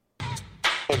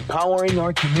Empowering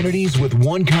our communities with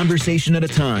one conversation at a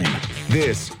time.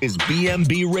 This is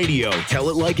BMB Radio. Tell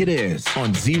it like it is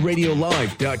on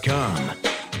ZRadioLive.com.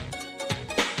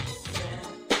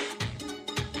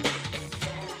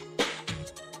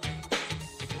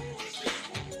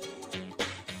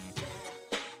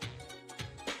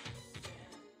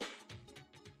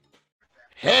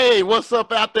 Hey, what's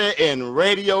up out there in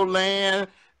Radio Land?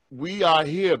 We are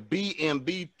here,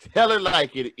 BMB, tell it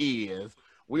like it is.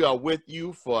 We are with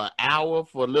you for an hour,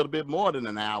 for a little bit more than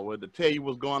an hour, to tell you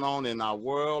what's going on in our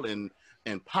world and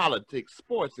politics,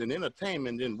 sports, and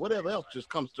entertainment, and whatever else just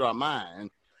comes to our mind.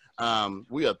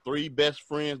 We are three best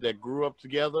friends that grew up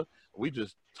together. We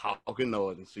just talking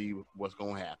noise and see what's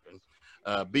going to happen.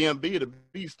 BMB, the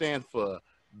B stands for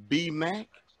B-Mac,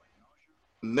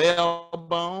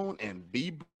 Melbone, and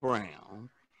B Brown.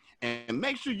 And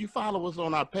make sure you follow us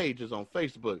on our pages on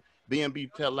Facebook,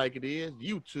 BMB Tell Like It Is,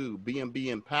 YouTube, BMB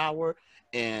Empower,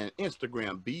 and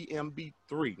Instagram,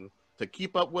 BMB3, to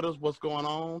keep up with us, what's going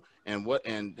on,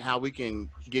 and how we can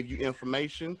give you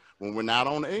information when we're not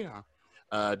on air.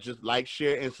 Just like,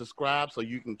 share, and subscribe so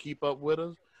you can keep up with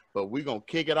us. But we're going to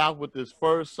kick it off with this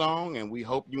first song, and we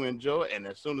hope you enjoy it. And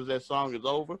as soon as that song is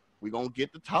over, we're going to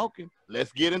get to talking.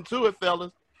 Let's get into it,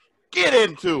 fellas. Get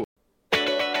into it.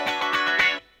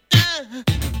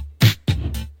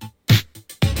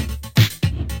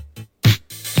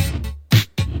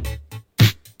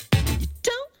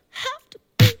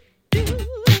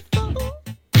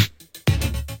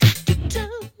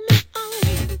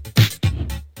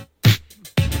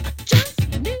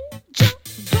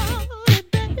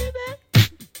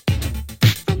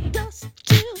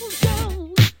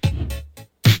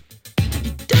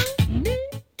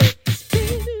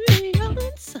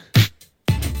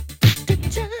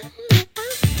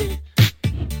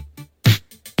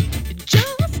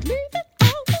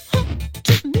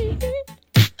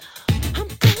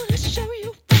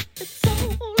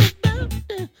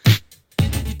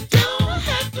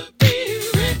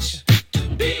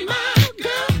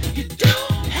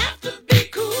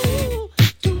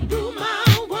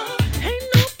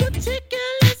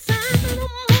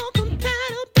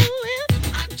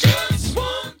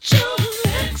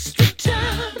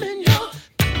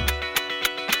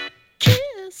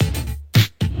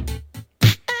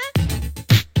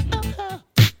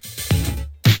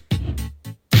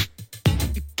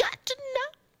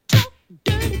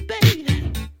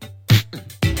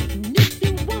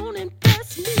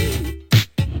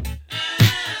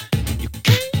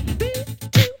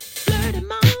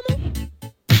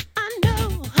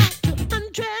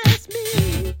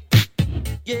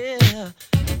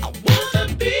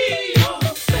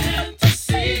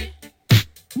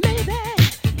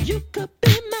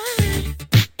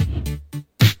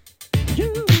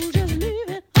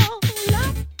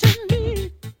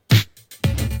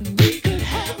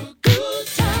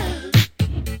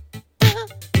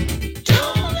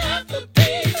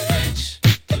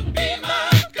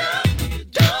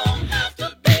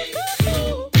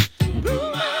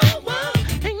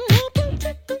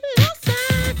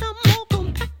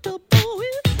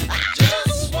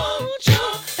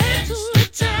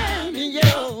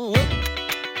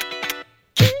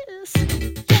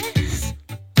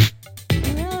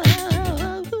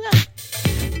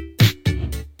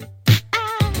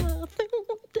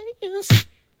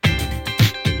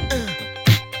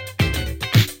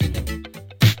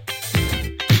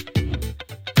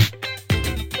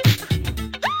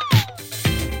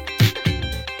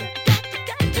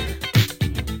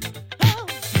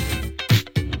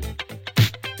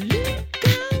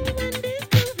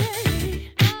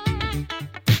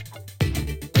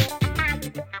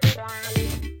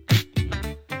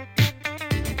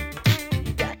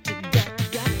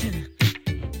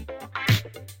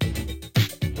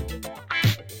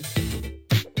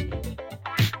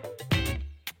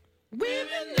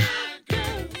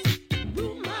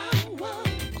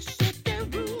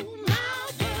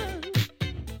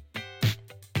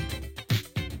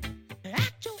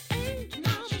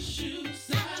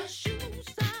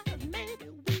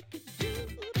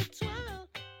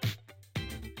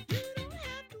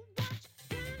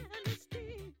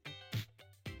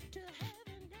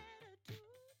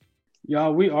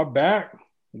 Y'all, we are back.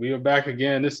 We are back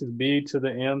again. This is B to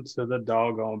the M to the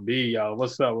doggone B, y'all.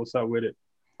 What's up? What's up with it?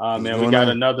 Man, we got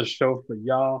another show for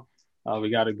y'all. We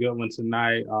got a good one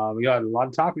tonight. We got a lot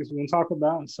of topics we're gonna talk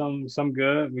about. Some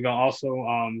good. We're gonna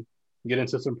also get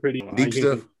into some pretty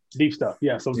deep stuff.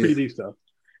 Yeah, some pretty deep stuff.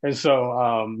 And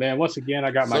so, man, once again,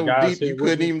 I got my guys. So deep you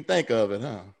couldn't even think of it,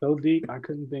 huh? So deep, I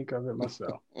couldn't think of it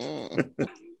myself.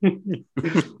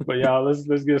 But y'all, let's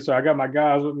get started. I got my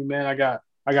guys with me, man. I got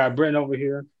I got Brent over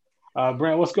here.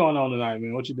 Brent, what's going on tonight,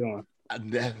 man? What you doing?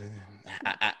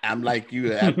 I'm like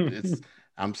you.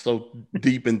 I'm so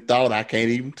deep in thought I can't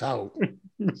even talk.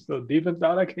 So deep in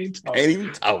thought I can't talk. Can't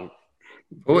even talk.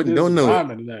 Don't know it.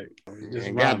 Tonight.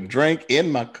 Just got drink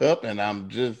in my cup, and I'm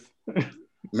just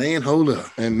man. Hold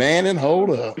up, and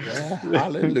hold up. Yeah,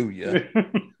 hallelujah.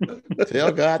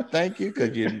 Tell God thank you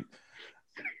because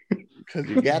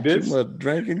you got too much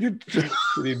drinking.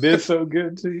 He did so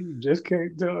good to you, just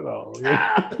can't do it all.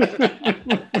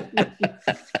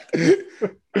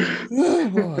 Oh,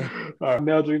 boy. All right,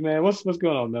 Meldrick, man, what's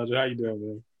going on, Meldrick? How you doing,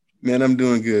 man? Man, I'm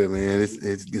doing good, man.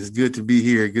 It's good to be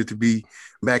here. Good to be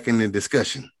back in the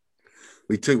discussion.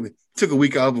 We took a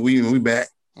week off, but we back.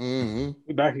 Mm-hmm.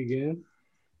 We back again.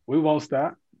 We won't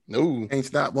stop. No, ain't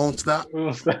stop, won't stop. We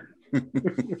won't stop.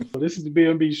 This is the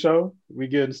B&B show. We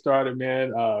getting started,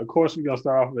 man. Of course, we're gonna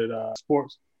start off with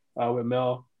sports with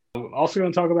Mel. We're also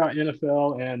gonna talk about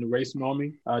NFL and the race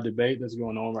norming debate that's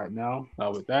going on right now.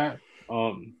 With that,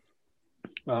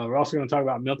 we're also gonna talk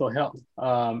about mental health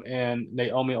and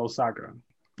Naomi Osaka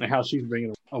and how she's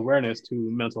bringing awareness to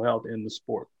mental health in the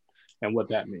sport and what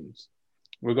that means.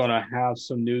 We're gonna have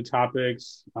some new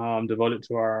topics devoted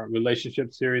to our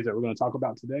relationship series that we're gonna talk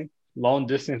about today. Long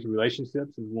distance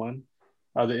relationships is one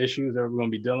of the issues that we're going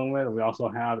to be dealing with. And we also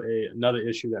have another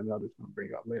issue that Meldrick's going to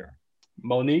bring up later.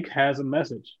 Monique has a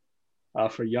message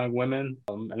for young women,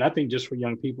 and I think just for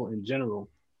young people in general.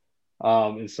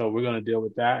 And so we're going to deal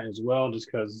with that as well, just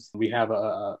because we have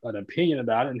an opinion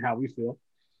about it and how we feel.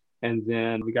 And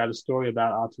then we got a story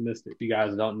about Optimistic. If you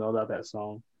guys don't know about that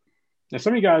song. And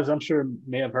some of you guys, I'm sure,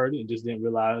 may have heard it and just didn't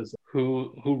realize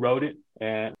who wrote it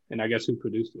and I guess who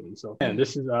produced it. And so, man,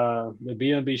 this is the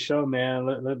B&B show, man.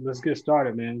 Let's get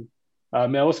started, man.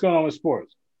 Mel, what's going on with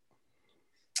sports?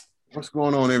 What's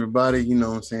going on, everybody? You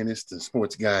know what I'm saying? It's the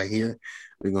sports guy here.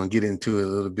 We're going to get into it a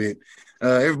little bit.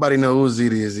 Everybody knows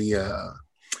it is the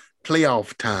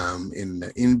playoff time in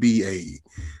the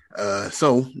NBA.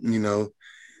 So, you know,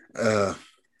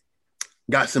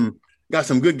 got some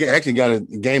good game. Actually got a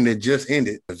game that just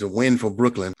ended. It's a win for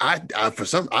Brooklyn. I thought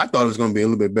it was going to be a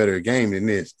little bit better game than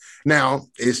this. Now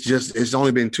it's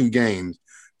only been 2 games.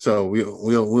 So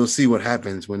we'll see what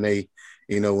happens when they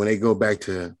go back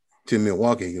to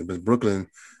Milwaukee. But Brooklyn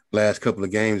last couple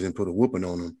of games and put a whooping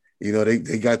on them. You know,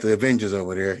 they got the Avengers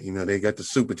over there. You know, they got the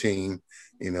super team,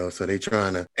 you know, so they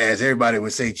trying to, as everybody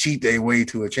would say, cheat their way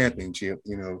to a championship,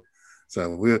 you know.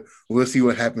 So we'll see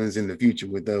what happens in the future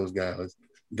with those guys.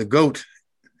 The GOAT,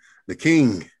 the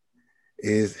king,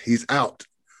 he's out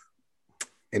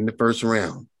in the first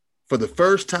round for the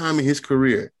first time in his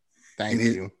career. Thank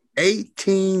you.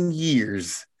 18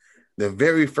 years, the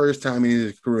very first time in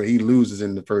his career, he loses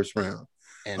in the first round.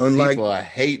 And people are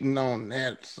hating on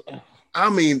that. I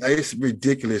mean, it's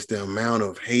ridiculous the amount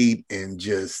of hate and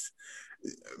just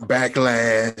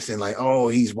backlash and like, oh,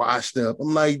 he's washed up.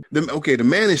 I'm like, the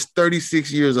man is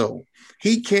 36 years old.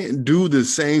 He can't do the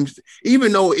same,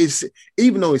 even though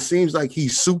it seems like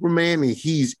he's Superman and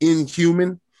he's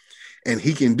inhuman and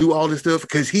he can do all this stuff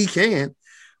because he can,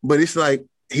 but it's like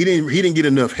he didn't get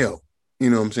enough help. You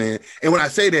know what I'm saying? And when I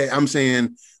say that, I'm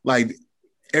saying like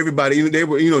everybody, they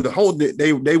were, you know,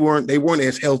 they weren't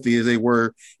as healthy as they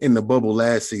were in the bubble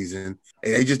last season.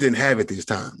 They just didn't have it this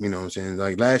time. You know what I'm saying?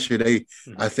 Like last year,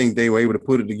 I think they were able to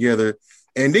put it together.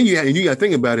 And then you got to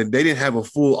think about it. They didn't have a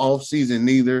full off season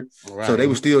neither. Right. So they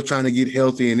were still trying to get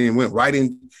healthy and then went right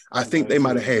in. I think they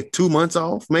might've had 2 months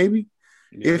off, maybe.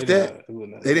 Yeah, if that,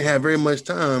 they didn't have very much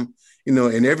time, you know,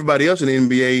 and everybody else in the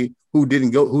NBA who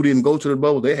didn't go to the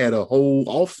bubble, they had a whole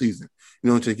off season, you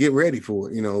know, to get ready for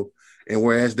it, you know, and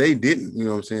whereas they didn't, you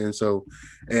know what I'm saying? So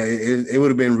it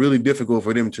would have been really difficult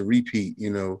for them to repeat, you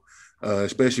know,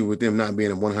 especially with them not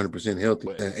being 100% healthy.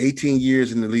 18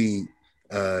 years in the league.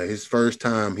 His first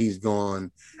time he's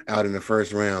gone out in the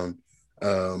first round.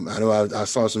 I know I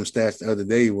saw some stats the other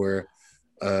day where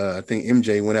I think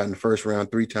MJ went out in the first round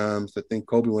 3 times. I think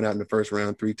Kobe went out in the first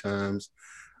round 3 times.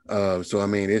 So I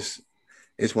mean,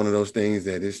 it's one of those things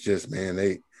that it's just, man,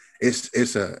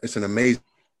 it's an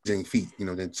amazing feat, you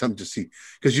know, that's something to see.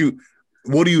 Because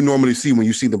what do you normally see when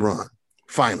you see LeBron?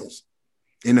 Finals.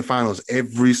 In the finals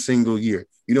every single year.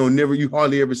 You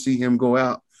hardly ever see him go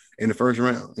out in the first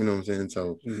round, you know what I'm saying?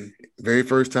 So very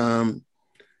first time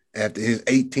after his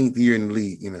 18th year in the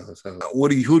league, you know. So who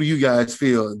do you guys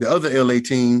feel? The other LA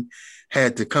team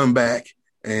had to come back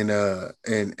and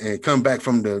come back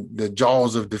from the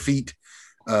jaws of defeat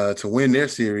to win their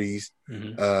series.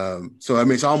 So I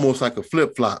mean, it's almost like a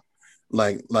flip-flop.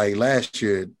 Like last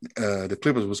year, the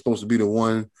Clippers were supposed to be the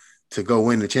one to go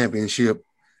win the championship,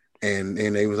 and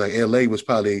they was like LA was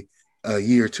probably a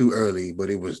year too early, but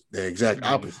it was the exact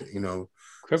opposite, you know.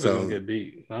 Clippers So gonna get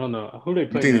beat. I don't know who they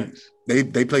play think next.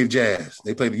 they play the Jazz.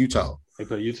 They play the Utah. They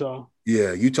play Utah.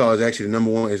 Yeah, Utah is actually the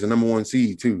number one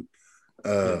seed too.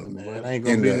 Man, it ain't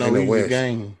gonna be no easy West.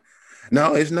 game.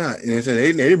 No, it's not. And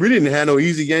they really didn't have no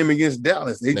easy game against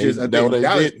Dallas. They just I think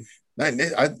Dallas. I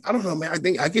don't know, man.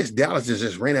 I guess Dallas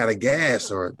just ran out of gas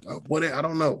or what. I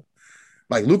don't know.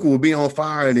 Like Luka would be on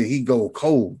fire and then he'd go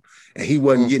cold, and he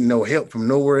wasn't getting no help from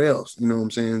nowhere else. You know what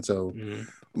I'm saying? So,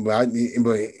 but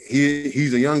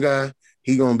he's a young guy.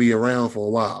 He gonna be around for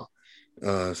a while.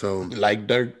 So like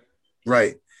Dirk,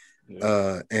 right?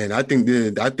 And I think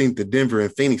the Denver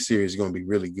and Phoenix series is gonna be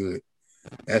really good.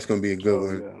 That's gonna be a good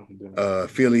one. Yeah.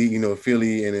 Philly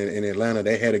and Atlanta,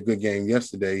 they had a good game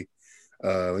yesterday.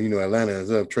 Atlanta is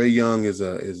up. Trae Young is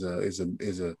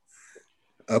a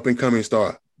up and coming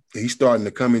star. He's starting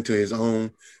to come into his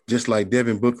own, just like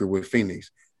Devin Booker with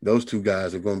Phoenix. Those two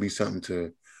guys are going to be something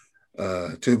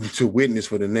to witness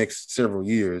for the next several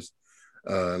years.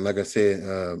 Like I said,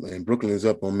 and Brooklyn is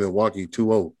up on Milwaukee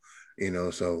 2-0. You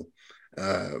know, so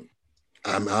I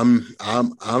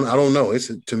don't know.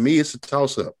 To me, it's a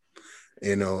toss up.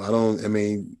 You know,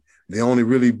 the only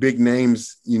really big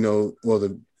names,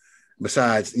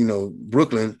 besides,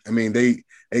 Brooklyn,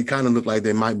 they kind of look like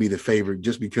they might be the favorite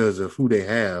just because of who they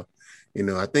have. You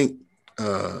know, I think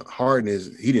Harden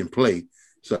he didn't play.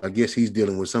 So I guess he's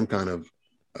dealing with some kind of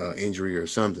injury or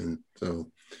something.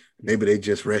 So maybe they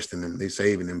just resting him. They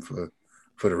saving him for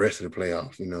the rest of the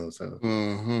playoffs, So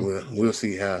we'll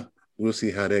see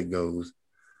how that goes.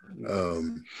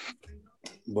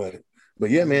 But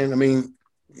yeah, man,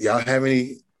 y'all have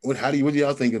any, what do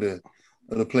y'all think of the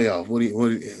playoff? What do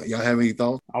y'all have any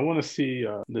thoughts? I want to see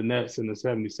the Nets and the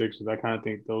 76ers. I kind of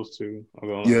think those two are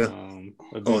going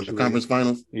the conference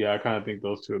finals. Yeah, I kind of think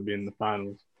those two will be in the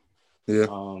finals. Yeah.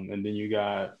 And then you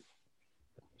got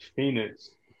Phoenix.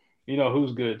 You know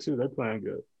who's good too? They're playing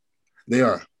good. They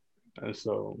are. And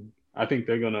so I think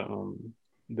they're gonna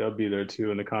they'll be there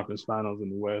too in the conference finals in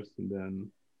the West. And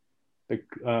then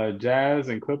the Jazz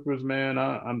and Clippers, man,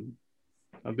 I'm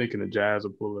thinking the Jazz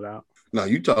will pull it out. No,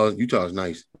 Utah's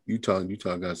nice. Utah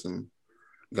got some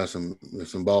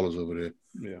ballers over there.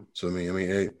 Yeah. So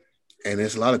and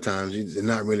it's a lot of times it's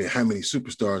not really how many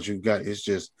superstars you got. It's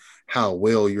just how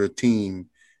well your team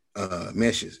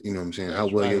meshes. You know what I'm saying? How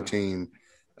well your team.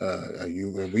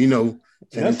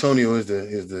 San Antonio is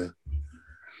the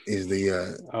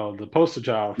poster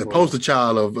child. The poster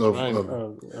child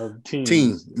of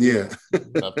team. Yeah.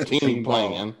 Team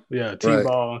playing. Yeah, team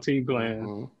ball, team playing.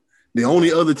 Mm-hmm. The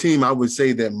only other team I would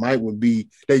say that would be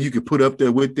that you could put up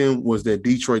there with them was that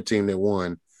Detroit team that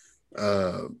won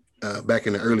back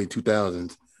in the early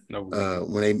 2000s.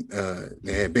 When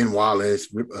they had Ben Wallace,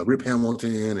 Rip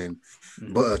Hamilton, and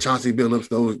Chauncey Billups.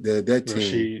 That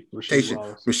team,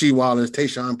 Rasheed Wallace,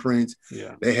 Tayshaun Prince.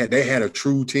 Yeah, they had a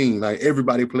true team. Like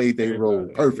everybody played their role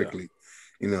perfectly.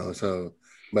 Yeah. So,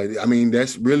 but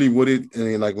that's really what it.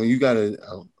 Like when you got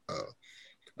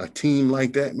a team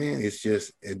like that, man, it's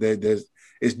just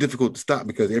it's difficult to stop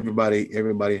because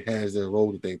everybody has their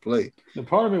role that they play. The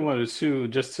part of me wanted to,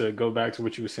 just to go back to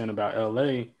what you were saying about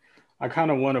LA, I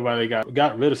kind of wonder why they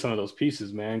got rid of some of those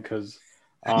pieces, man, because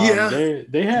they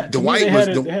had Dwight they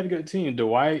had a good team.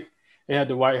 They had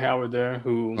Dwight Howard there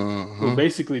who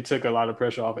basically took a lot of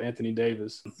pressure off of Anthony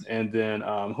Davis. And then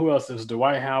who else? It was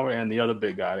Dwight Howard and the other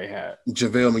big guy they had.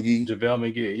 JaVale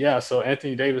McGee. Yeah, so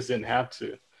Anthony Davis didn't have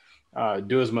to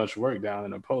do as much work down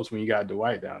in the post when you got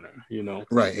Dwight down there,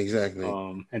 Right, exactly.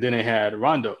 And then they had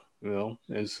Rondo,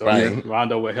 and so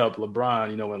Rondo would help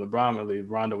LeBron, when LeBron would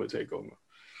leave, Rondo would take over.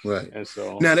 Right. And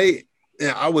so now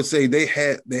I would say they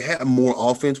had more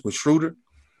offense with Schroeder,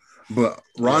 but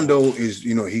Rondo is,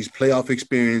 he's playoff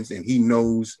experience and he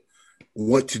knows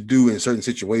what to do in certain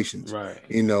situations. Right.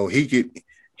 He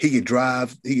could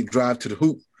drive to the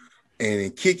hoop and then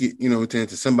kick it,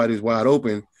 to somebody who's wide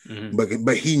open. Mm-hmm.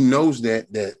 But he knows that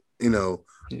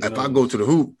if I go to the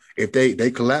hoop, if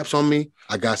they collapse on me,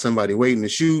 I got somebody waiting to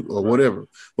shoot or whatever.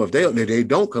 But if they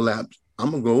don't collapse, I'm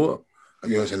gonna go up. You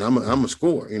know what I'm saying? I'm a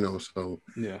score. So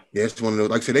yeah, it's one of those.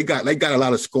 Like I said, they got a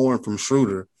lot of scoring from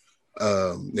Schroeder.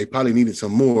 They probably needed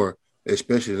some more,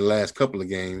 especially the last couple of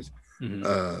games.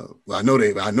 Mm-hmm. I know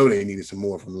they needed some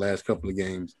more from the last couple of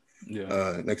games.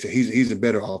 Yeah, like I said, he's a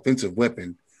better offensive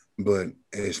weapon. But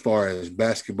as far as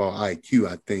basketball IQ,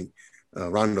 I think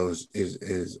Rondo is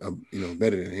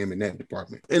better than him in that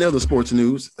department. In other sports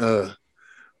news,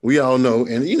 we all know,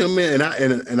 and man, I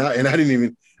didn't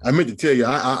even. I meant to tell you,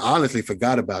 I honestly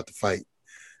forgot about the fight.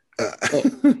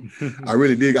 I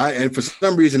really did. And for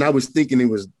some reason, I was thinking it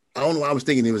was. I don't know. I was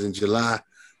thinking it was in July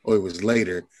or it was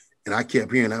later. And I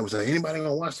kept hearing, I was like, anybody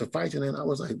gonna watch the fight? And then I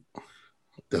was like,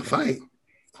 the fight?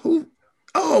 Who?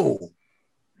 Oh,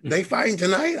 they fighting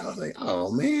tonight? I was like,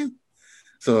 oh man.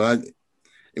 So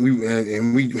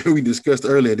we discussed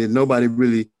earlier that nobody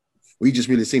really, we just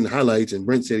really seen the highlights, and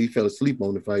Brent said he fell asleep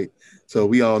on the fight. So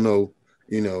we all know,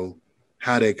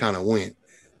 how that kind of went.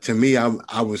 To me,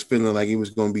 I was feeling like it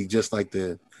was going to be just like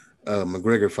the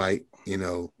McGregor fight.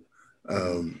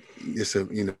 It's a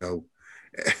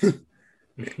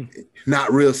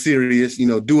not real serious.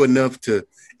 Do enough to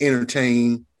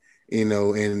entertain.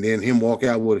 And then him walk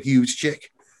out with a huge check.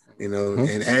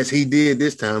 And as he did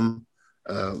this time,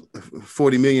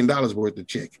 $40 million worth of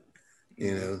check.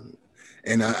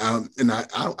 And I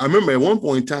remember at one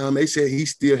point in time they said he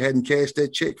still hadn't cashed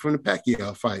that check from the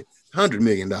Pacquiao fight, $100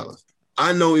 million.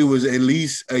 I know it was at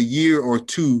least a year or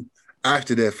two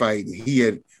after that fight, and he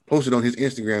had posted on his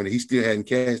Instagram that he still hadn't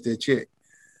cashed that check.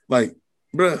 Like,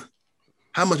 bruh,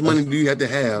 how much money do you have to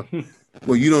have?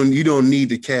 Well, you don't need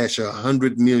to cash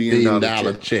 $100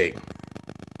 million check.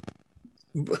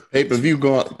 Pay-per-view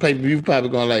probably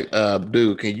going like,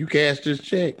 dude, can you cash this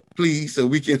check, please, so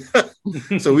we can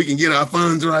get our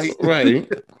funds right. Right.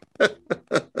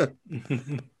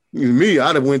 Me,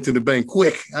 I'd have went to the bank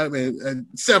quick. I mean,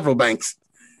 several banks.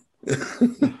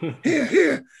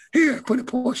 Here, put a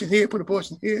portion here, put a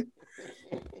portion here.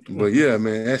 But yeah,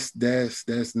 man, that's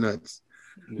nuts.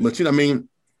 But you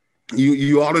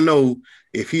ought to know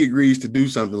if he agrees to do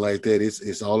something like that,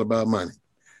 it's all about money.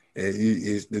 And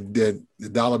it's the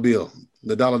dollar bill,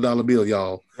 the dollar bill,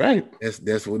 y'all. Right.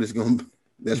 That's what it's gonna.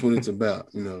 That's what it's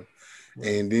about, And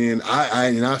then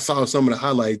I saw some of the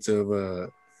highlights of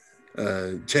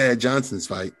Chad Johnson's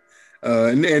fight,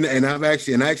 and I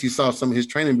actually saw some of his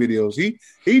training videos. He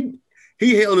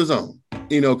held his own,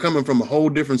 coming from a whole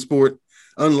different sport,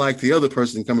 unlike the other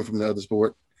person coming from the other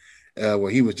sport,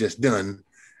 where he was just done,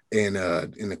 and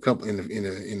in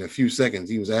a few seconds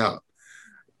he was out.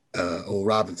 Old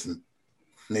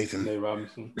Nathan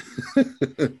Robinson.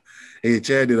 Hey,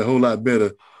 Chad did a whole lot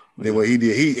better than what he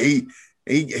did.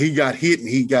 He got hit and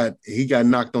he got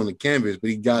knocked on the canvas, but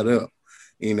he got up,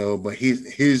 but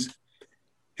his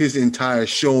entire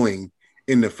showing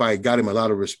in the fight got him a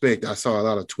lot of respect. I saw a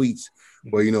lot of tweets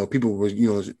where, people were,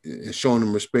 showing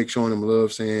him respect, showing him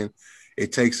love, saying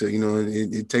it takes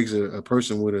it takes a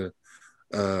person with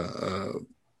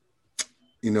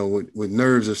with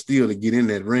nerves of steel to get in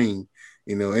that ring,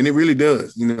 and it really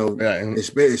does,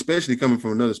 especially coming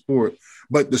from another sport.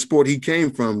 But the sport he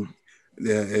came from,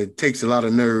 it takes a lot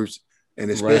of nerves, and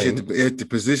especially at the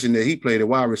position that he played, a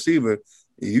wide receiver,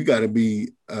 you got to be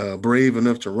brave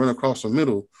enough to run across the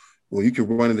middle when you can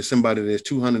run into somebody that's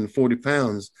 240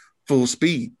 pounds, full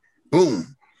speed,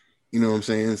 boom. You know what I'm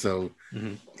saying? So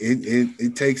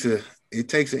it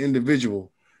takes an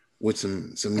individual with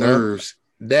some nerves.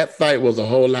 That fight was a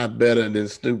whole lot better than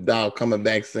Snoop Dogg coming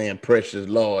back saying, "Precious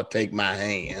Lord, take my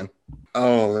hand."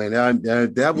 Oh man,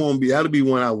 that'll be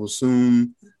one I will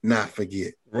soon not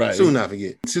forget. Right, soon not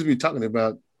forget. Since we're talking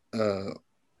about the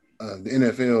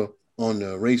NFL on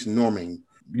the race norming,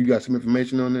 you got some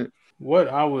information on that? What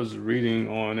I was reading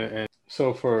on it, and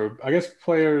so for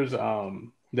players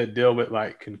that deal with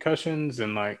like concussions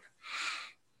and like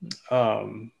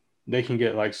they can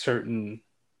get like certain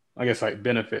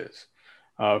benefits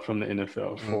from the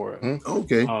NFL for it.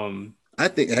 Okay. I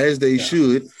think as they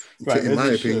should, right, in my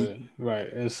opinion.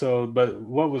 Right. And so, but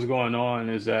what was going on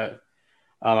is that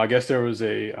I guess there was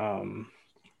a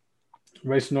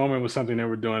race norming was something they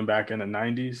were doing back in the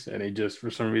 90s, and they just for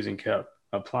some reason kept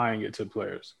applying it to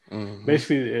players.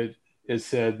 Basically, it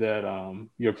said that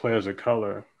your players of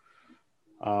color,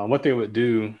 what they would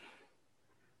do,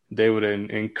 they would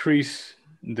increase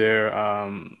their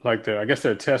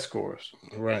their test scores,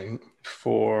 right,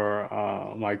 for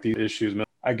like these issues,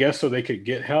 I guess, so they could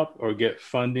get help or get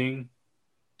funding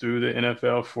through the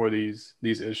NFL for these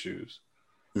issues.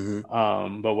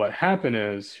 But what happened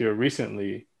is here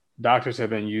recently, doctors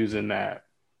have been using that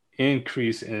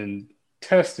increase in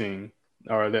testing,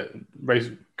 or that race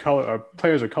color or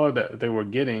players of color that they were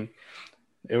getting,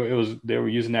 they were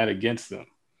using that against them.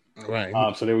 Right.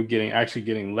 So they were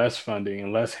getting less funding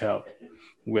and less help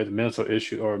with mental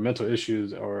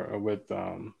issues or with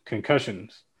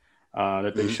concussions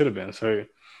that they should have been. So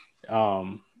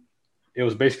it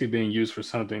was basically being used for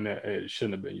something that it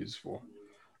shouldn't have been used for.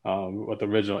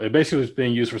 It basically was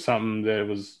being used for something that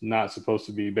was not supposed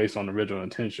to be based on the original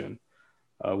intention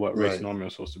of what race norming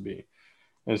was supposed to be.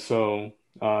 And so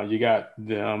you got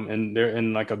them, and they're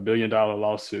in like $1 billion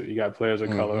lawsuit. You got players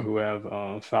of color who have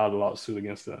filed a lawsuit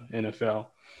against the NFL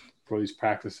for these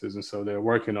practices. And so they're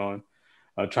working on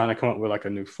trying to come up with like a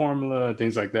new formula and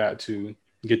things like that to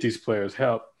get these players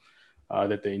help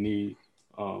that they need,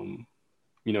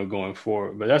 going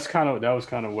forward. But that was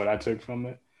kind of what I took from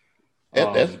it.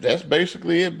 That's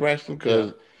basically it, Preston.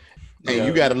 Because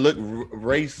you got to look.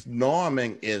 Race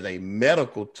norming is a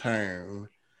medical term,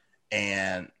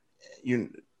 and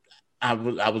I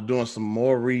was doing some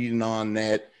more reading on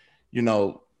that.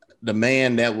 The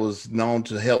man that was known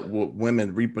to help with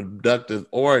women's reproductive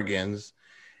organs,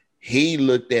 he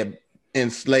looked at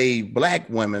enslaved black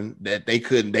women that they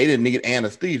didn't need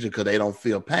anesthesia because they don't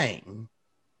feel pain.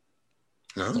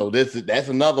 Uh-huh. So that's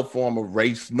another form of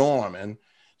race norming.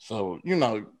 So,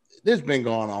 this has been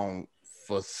going on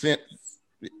for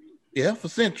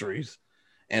centuries.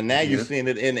 And now you're seeing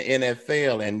it in the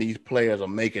NFL, and these players are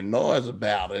making noise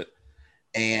about it.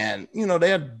 And,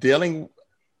 they're dealing,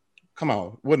 come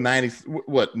on,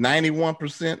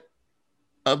 91%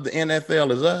 of the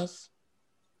NFL is us?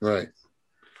 Right.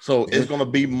 So it's going to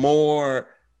be more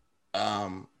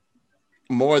of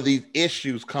these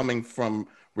issues coming from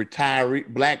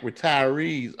black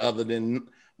retirees other than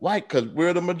white, because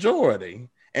we're the majority.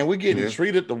 And we're getting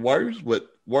treated the worst with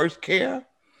worse care.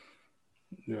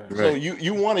 Yeah. Right. So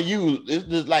you want to use, it's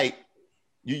just like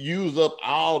you use up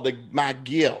all my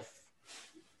gift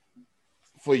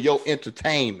for your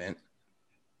entertainment.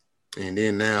 And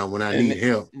then now when I need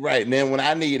help. Right. And then when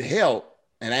I need help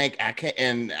and I can't,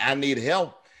 and I need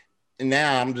help, and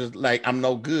now I'm just like, I'm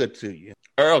no good to you.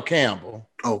 Earl Campbell.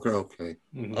 Okay.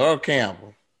 Mm-hmm. Earl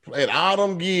Campbell played all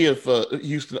them years for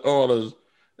Houston Oilers.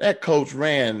 That coach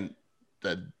ran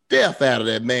the death out of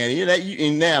that man.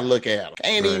 You now look at him.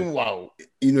 Can't even walk.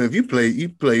 If you play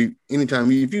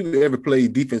anytime. If you ever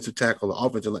played defensive tackle or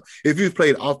offensive line, if you ever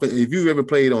played if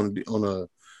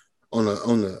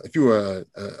you were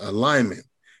a lineman,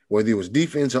 whether it was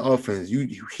defense or offense,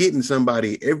 you hitting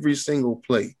somebody every single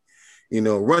play.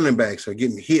 Running backs are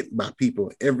getting hit by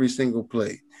people every single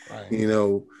play. Right.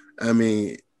 I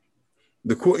mean,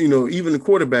 even the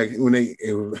quarterback, when they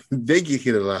get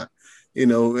hit a lot,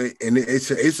 and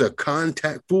it's a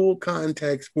full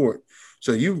contact sport.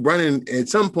 So you running at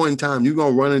some point in time, you're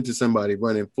gonna run into somebody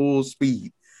running full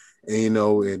speed, and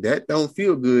and that don't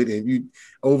feel good. And you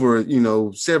over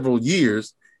several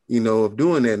years, of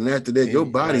doing that, and after that, your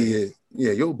body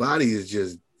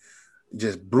is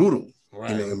just brutal.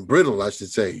 Right. And brittle, I should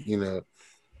say.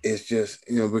 It's just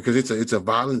because it's a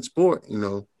violent sport.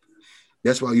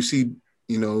 That's why you see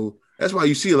a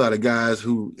lot of guys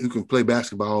who can play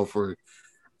basketball for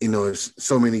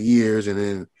so many years, and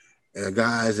then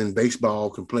guys in baseball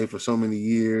can play for so many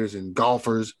years, and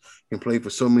golfers can play for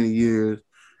so many years.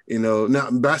 Now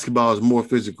basketball is more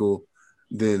physical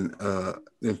than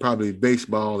probably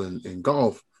baseball and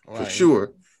golf, right, for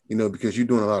sure. Because you're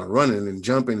doing a lot of running and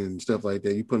jumping and stuff like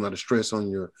that. You're putting a lot of stress on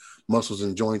your muscles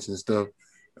and joints and stuff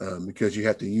because you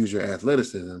have to use your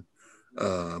athleticism.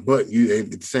 But you,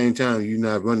 at the same time, you're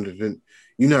not running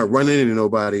into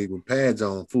nobody with pads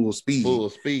on full speed.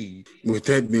 With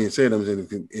that being said, I'm saying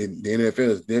the NFL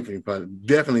is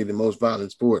definitely the most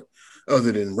violent sport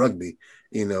other than rugby,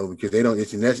 because they don't,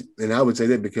 and I would say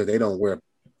that because they don't wear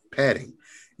padding,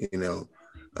 and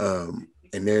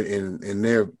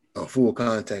they're a full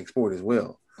contact sport as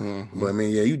well. Mm-hmm. But I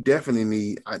mean, you definitely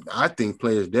need, I think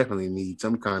players definitely need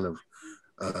some kind of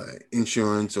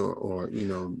insurance or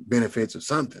benefits or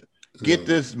something. Get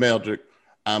this, Meldrick.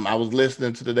 I was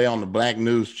listening to today on the Black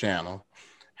News Channel.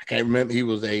 I can't remember. He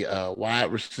was a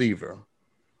wide receiver,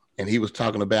 and he was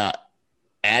talking about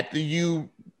after you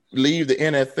leave the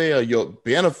NFL, your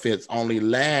benefits only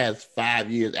last 5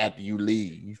 years after you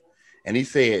leave. And he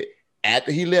said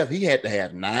after he left, he had to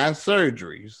have 9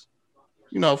 surgeries,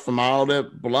 from all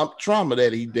that blunt trauma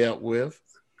that he dealt with.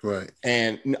 Right.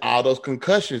 And all those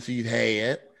concussions he'd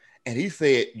had. And he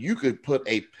said, you could put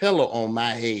a pillow on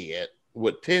my head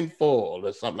with tinfoil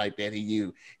or something like that he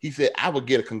used. He said, I would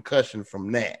get a concussion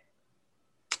from that.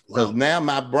 Because now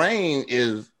my brain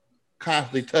is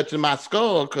constantly touching my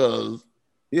skull because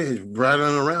it's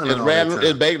rattling around.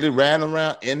 It's basically rattling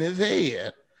around in his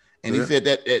head. And he said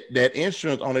that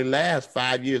insurance only lasts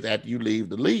 5 years after you leave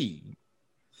the league.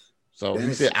 So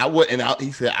he said I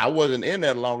wasn't in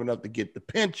there long enough to get the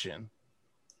pension.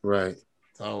 Right.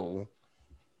 So,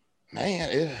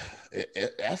 man,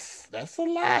 that's a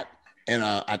lot. And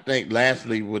I think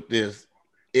lastly with this,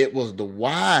 it was the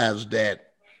wives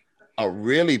that are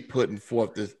really putting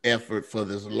forth this effort for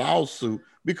this lawsuit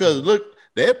because look,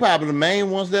 they're probably the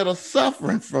main ones that are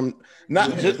suffering from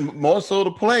not just more so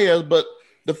the players, but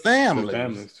the families. The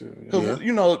families too. Because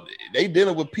they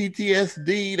dealing with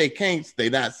PTSD. They're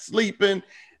not sleeping.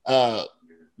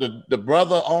 The the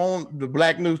brother on the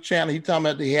Black News Channel, he talking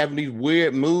about they having these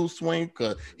weird mood swings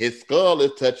because his skull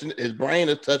is touching, his brain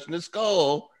is touching his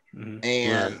skull,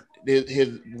 and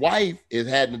his wife is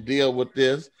having to deal with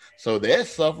this, so they're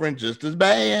suffering just as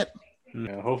bad.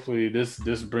 Yeah, hopefully this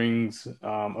brings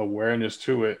awareness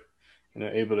to it, and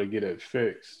they're able to get it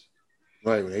fixed.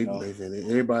 Right,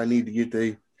 everybody need to get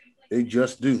they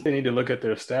just do. They need to look at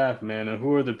their staff, man, and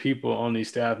who are the people on these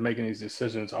staff making these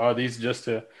decisions? Are these just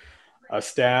a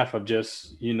staff of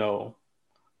just, a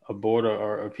board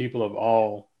or people of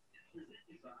all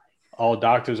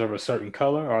doctors of a certain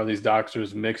color? Or are these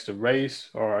doctors mixed of race?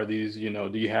 Or are these, do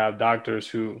you have doctors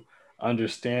who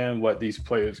understand what these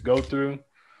players go through?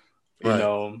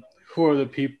 Who are the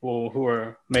people who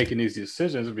are making these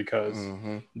decisions? Because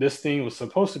this thing was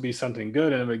supposed to be something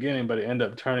good in the beginning, but it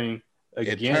ended up turning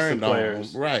against the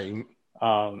players in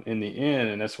the end.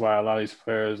 And that's why a lot of these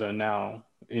players are now,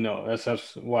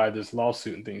 that's why this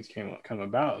lawsuit and things come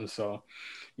about. And so,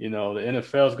 the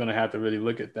NFL is going to have to really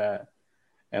look at that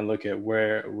and look at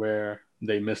where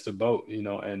they missed the boat,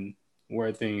 and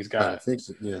where things got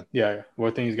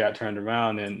where things got turned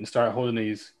around, and start holding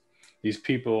these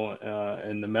people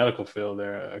in the medical field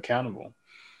they're accountable,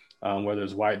 whether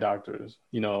it's white doctors,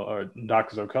 or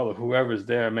doctors of color, whoever's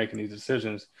there making these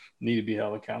decisions need to be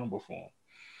held accountable for them.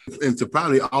 And to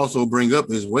probably also bring up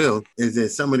as well is that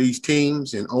some of these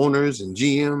teams and owners and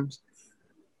GMs,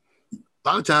 a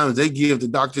lot of times they give the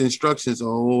doctor instructions.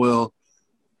 Oh, well,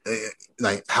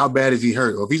 like how bad is he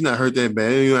hurt? Or if he's not hurt that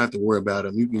bad, you don't have to worry about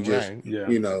him. You can just,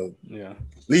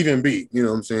 leave him be. You know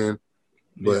what I'm saying?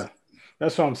 But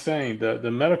that's what I'm saying. The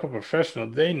medical professional,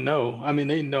 they know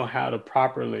how to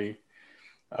properly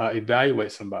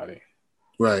evaluate somebody.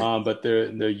 Right. But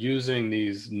they're using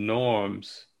these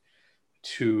norms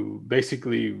to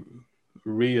basically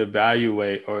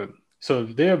reevaluate, or so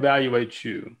if they evaluate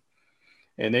you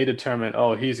and they determine,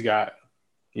 oh, he's got,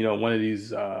 one of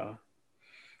these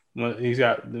he's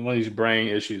got one of these brain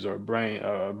issues or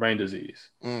brain disease.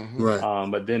 Right.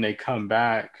 But then they come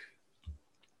back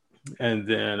and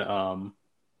then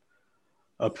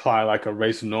apply like a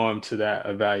race norm to that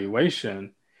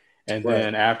evaluation. And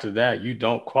then after that, you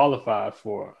don't qualify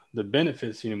for the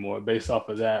benefits anymore based off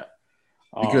of that.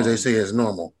 Because they say it's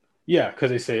normal. Yeah,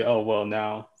 because they say, oh, well,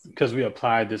 now, because we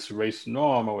applied this race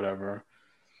norm or whatever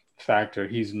factor,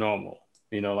 he's normal,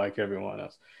 like everyone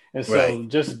else. And so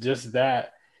just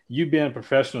that, you being a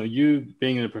professional, you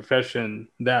being in a profession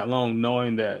that long,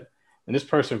 knowing that, and this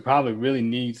person probably really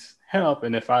needs help,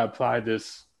 and if I apply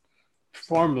this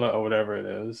formula or whatever it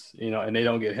is, and they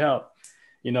don't get help,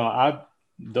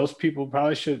 those people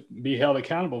probably should be held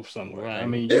accountable somewhere. Right. I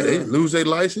mean, they lose their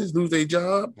license, lose their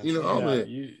job, all that.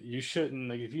 You shouldn't,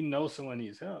 like, if you know someone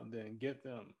needs help, then get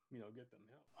them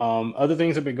help. Other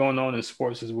things have been going on in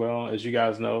sports as well. As you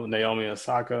guys know, Naomi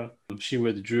Osaka, she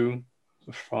withdrew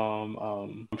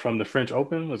from the French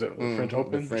Open. Was it the French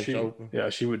Open? The French Open.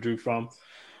 Yeah, she withdrew from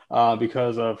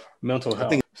because of mental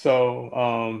health.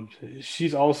 So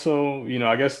she's also,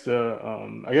 I guess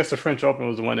the French Open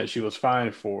was the one that she was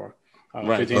fined for.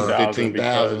 $15,000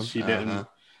 because she didn't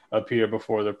appear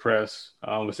before the press,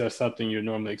 which that's something you're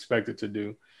normally expected to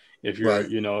do if you're,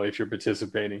 if you're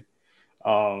participating,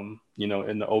 in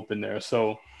the Open there.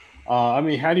 So, how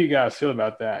do you guys feel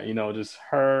about that? Just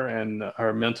her and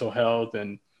her mental health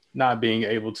and not being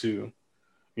able to,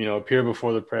 appear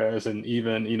before the press, and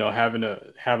even, having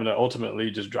to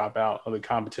ultimately just drop out of the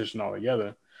competition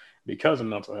altogether because of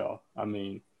mental health. I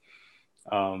mean,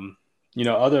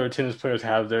 other tennis players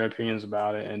have their opinions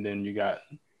about it, and then you got,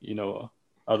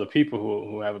 other people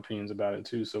who have opinions about it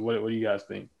too. So what do you guys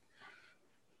think?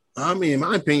 I mean, in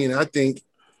my opinion, I think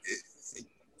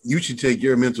you should take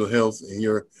your mental health and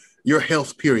your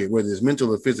health period, whether it's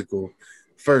mental or physical,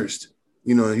 first.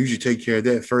 You should take care of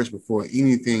that first before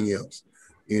anything else.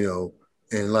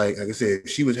 And like I said, if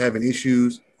she was having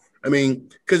issues, I mean,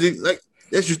 because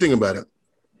let's just think about it.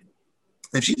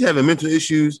 If she's having mental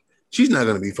issues, she's not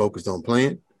going to be focused on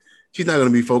playing. She's not going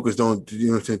to be focused on,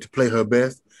 to play her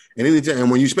best. And anytime,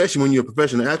 and especially when you're a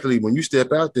professional athlete, when you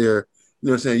step out there, you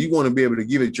want to be able to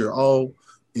give it your all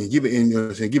and give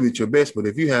it your best. But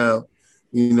if you have,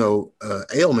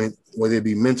 ailment, whether it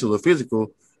be mental or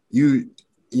physical,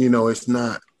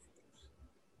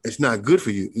 it's not good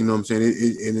for you. You know what I'm saying?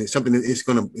 And it's something that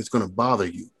it's gonna bother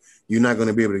you. You're not going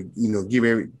to be able to,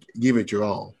 give it your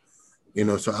all.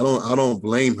 So I don't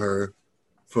blame her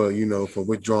for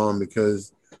withdrawing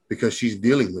because she's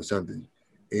dealing with something,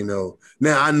 Now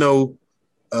I know,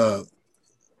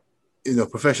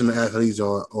 professional athletes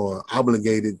are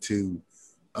obligated to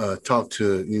talk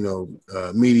to,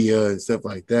 media and stuff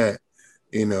like that,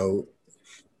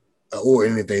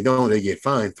 and if they don't, they get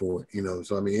fined for it.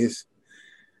 So I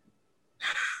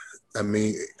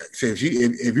mean, so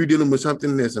if you're dealing with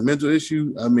something that's a mental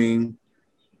issue, I mean,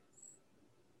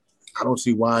 I don't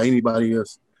see why anybody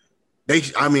else.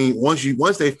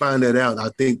 Once they find that out, I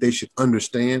think they should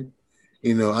understand.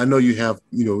 I know you have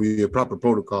your proper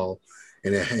protocol,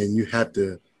 and you have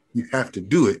to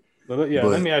do it. But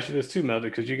let me ask you this too, Melder,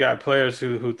 because you got players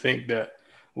who think that,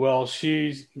 well,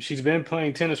 she's been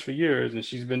playing tennis for years and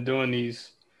she's been doing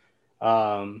these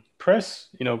press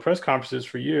conferences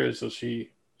for years, so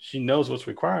she knows what's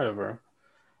required of her.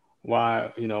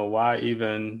 Why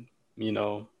even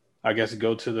I guess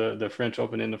go to the French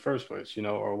Open in the first place,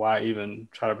 or why even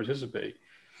try to participate,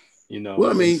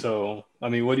 Well, I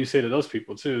mean, what do you say to those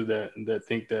people too that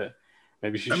think that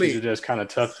maybe she should have just kind of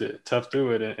toughed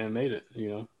through it and made it,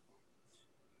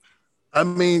 I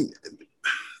mean,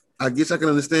 I guess I can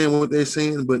understand what they're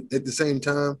saying, but at the same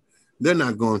time, they're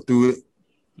not going through it.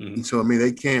 Mm-hmm. And so, I mean,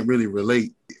 they can't really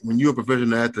relate. When you're a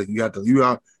professional athlete, you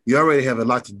already have a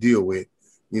lot to deal with,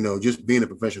 just being a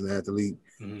professional athlete,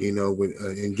 mm-hmm. With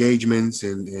engagements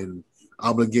and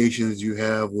obligations you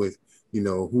have with,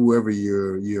 whoever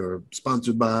you're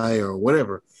sponsored by or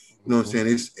whatever. You know what I'm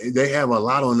saying? They have a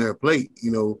lot on their plate,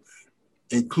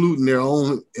 including their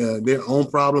own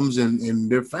problems and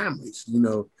their families,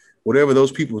 whatever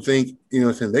those people think,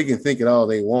 they can think it all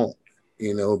they want,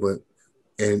 but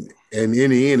and in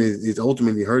the end, it's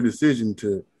ultimately her decision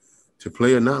to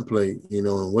play or not play,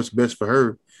 and what's best for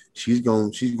her. She's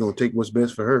gonna take what's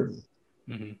best for her.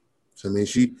 Mm-hmm. So I mean,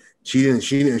 she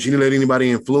didn't let anybody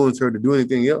influence her to do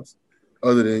anything else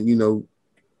other than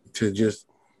to just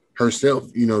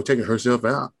herself, taking herself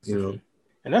out, Mm-hmm.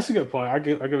 And that's a good point. I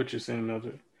get what you're saying,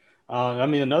 Mildred.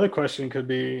 Another question could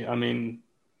be, I read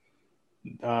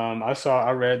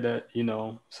that,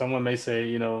 someone may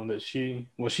say, that she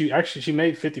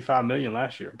made $55 million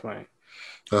last year playing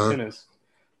tennis.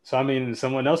 So,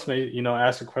 someone else may,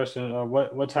 ask a question of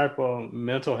what type of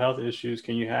mental health issues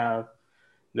can you have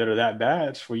that are that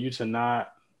bad for you to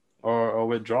not or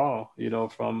withdraw,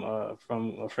 from a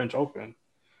French Open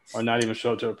or not even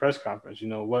show up to a press conference?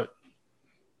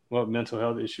 What mental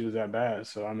health issue is that bad?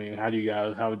 So,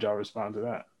 how would y'all respond to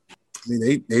that? I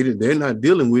mean, they're not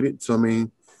dealing with it. So, I mean,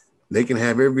 they can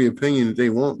have every opinion that they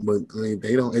want, but I mean,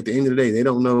 they don't, at the end of the day, they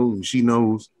don't know, and she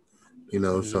knows,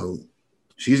 mm-hmm. So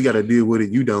she's got to deal with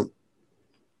it. You don't.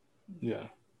 Yeah.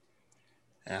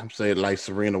 I'm saying, like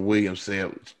Serena Williams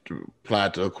said, to reply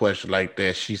to a question like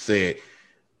that, she said,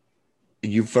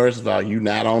 you, first of all, you're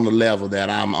not on the level that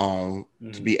I'm on,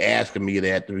 mm-hmm. to be asking me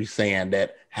that, to be saying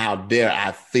that, how dare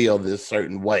I feel this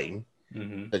certain way,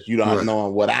 mm-hmm. that you don't know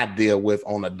what I deal with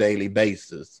on a daily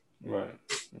basis. Right.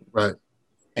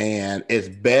 And it's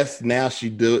best now she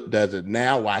does it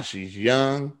now while she's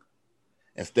young,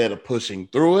 instead of pushing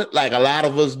through it like a lot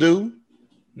of us do.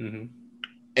 Mm-hmm.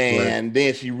 And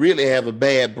then she really have a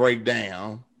bad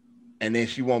breakdown, and then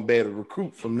she won't be able to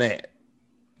recruit from that.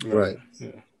 Right.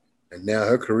 Yeah. And now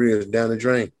her career is down the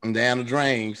drain.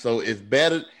 So it's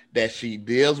better that she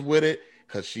deals with it,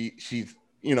 because she's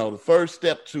the first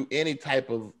step to any type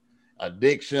of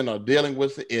addiction or dealing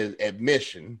with it is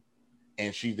admission.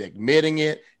 And she's admitting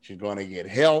it. She's going to get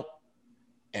help.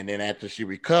 And then after she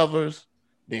recovers,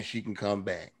 then she can come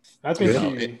back. I think Go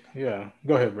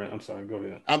ahead, Brent. I'm sorry. Go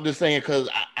ahead. I'm just saying, because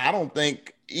I don't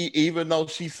think, even though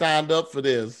she signed up for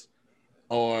this,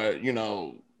 or,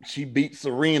 she beat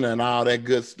Serena and all that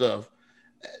good stuff,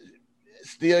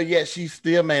 she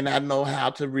still may not know how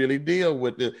to really deal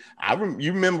with it.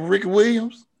 You remember Ricky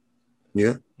Williams?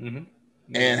 Yeah. Mm-hmm.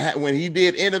 And when he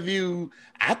did interview,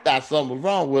 I thought something was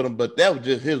wrong with him, but that was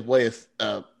just his way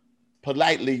of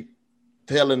politely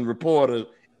telling reporters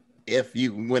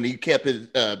when he kept his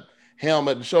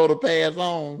helmet and shoulder pads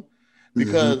on,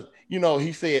 because mm-hmm.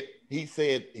 he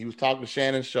said he was talking to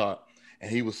Shannon Sharp, and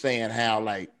he was saying how,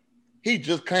 like, he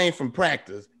just came from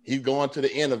practice, he's going to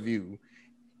the interview,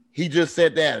 he just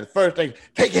said that the first thing,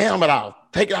 take your helmet off,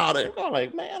 take it out. I'm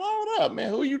like, man, hold up, man,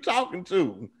 who are you talking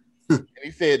to? And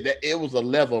he said that it was a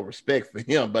level of respect for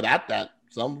him, but I thought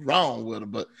something wrong with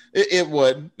him, but it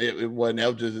wasn't. It wasn't.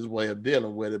 That was just his way of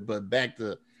dealing with it. But back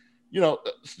to, you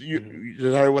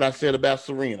just heard what I said about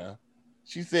Serena.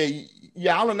 She said,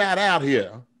 y'all are not out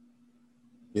here.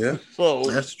 Yeah, so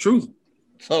that's the truth.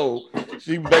 So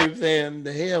she basically saying,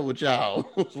 the hell with y'all.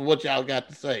 What y'all got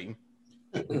to say?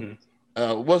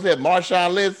 What's that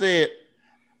Marshawn Lynch said?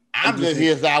 I'm just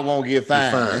here so I won't get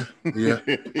fined. Yeah.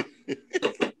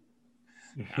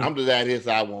 I'm just out here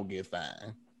so I won't get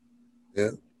fined.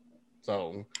 Yeah.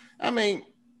 So,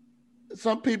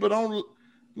 some people don't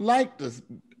like to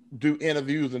do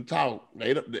interviews and talk.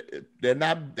 They're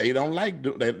not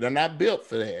built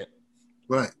for that.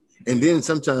 Right. And then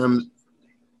sometimes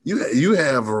you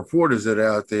have reporters that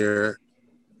are out there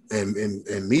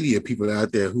and media people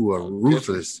out there who are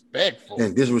ruthless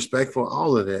and disrespectful,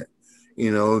 all of that.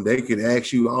 You know, they could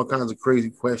ask you all kinds of crazy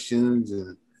questions,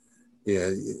 and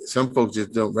some folks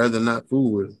just don't rather not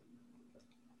fool with them.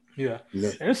 Yeah.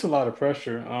 It's a lot of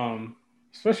pressure,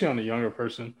 especially on the younger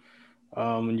person.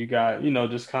 When you got,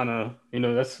 just kind of,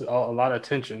 that's a lot of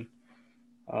tension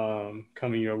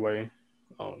coming your way.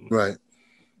 Right.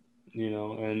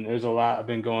 And there's a lot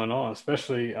been going on,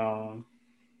 especially,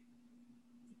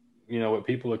 with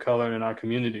people of color in our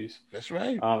communities. That's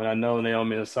right. And I know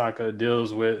Naomi Osaka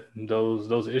deals with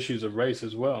those issues of race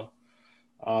as well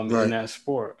in that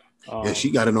sport. And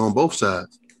she got it on both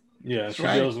sides. Yeah, she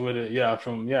deals with it.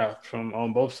 From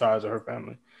on both sides of her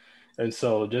family. And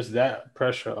so just that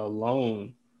pressure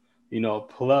alone,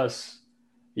 plus,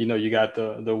 you got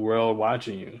the world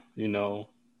watching you,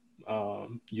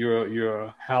 you're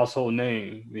a household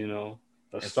name, a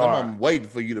and star. Some of them waiting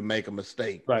for you to make a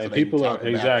mistake. Right. So and people are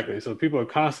exactly. So people are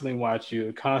constantly watching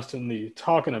you, constantly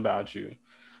talking about you.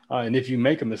 And if you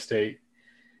make a mistake,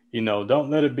 don't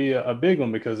let it be a big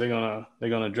one, because they're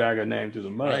gonna drag her name through the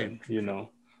mud,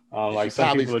 like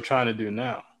some people are trying to do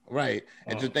now. Right.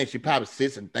 And just think she probably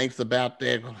sits and thinks about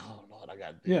that. Oh Lord, I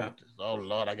gotta deal with this. Oh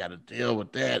Lord, I gotta deal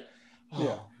with that.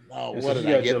 Oh no, what did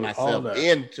I get myself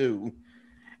into?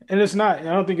 And it's not, I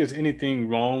don't think it's anything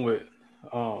wrong with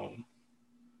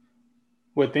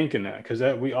thinking that, because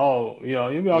that we all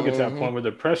get to that point where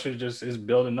the pressure just is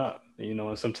building up,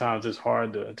 and sometimes it's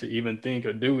hard to even think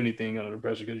or do anything under the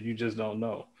pressure, because you just don't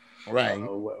know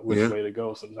which way to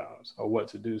go sometimes or what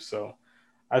to do. So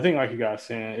I think, like you guys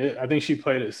saying, I think she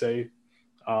played it safe.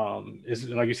 It's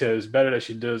like you said, it's better that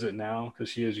she does it now because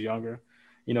she is younger.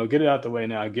 Get it out the way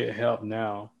now, get help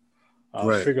now.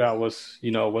 Figure out what's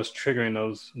triggering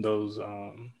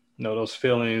those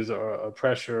feelings or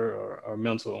pressure or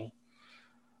mental,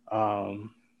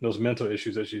 those mental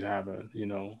issues that she's having,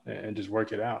 and just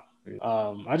work it out.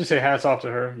 I just say hats off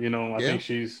to her. I think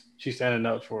she's standing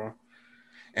up for.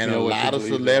 And a lot of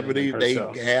celebrities, they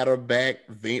had her back.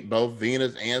 Both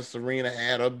Venus and Serena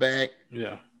had her back.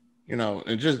 Yeah.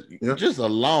 And just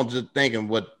alone, just thinking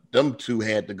what them two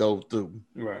had to go through.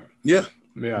 Right. Yeah.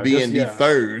 Being the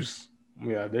first.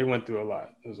 Yeah, they went through a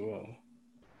lot as well.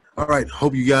 All right.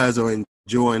 Hope you guys are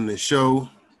enjoying the show.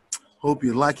 Hope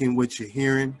you're liking what you're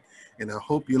hearing. And I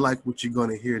hope you like what you're going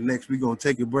to hear next. We're going to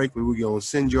take a break, but we're going to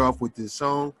send you off with this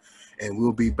song, and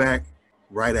we'll be back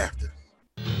right after.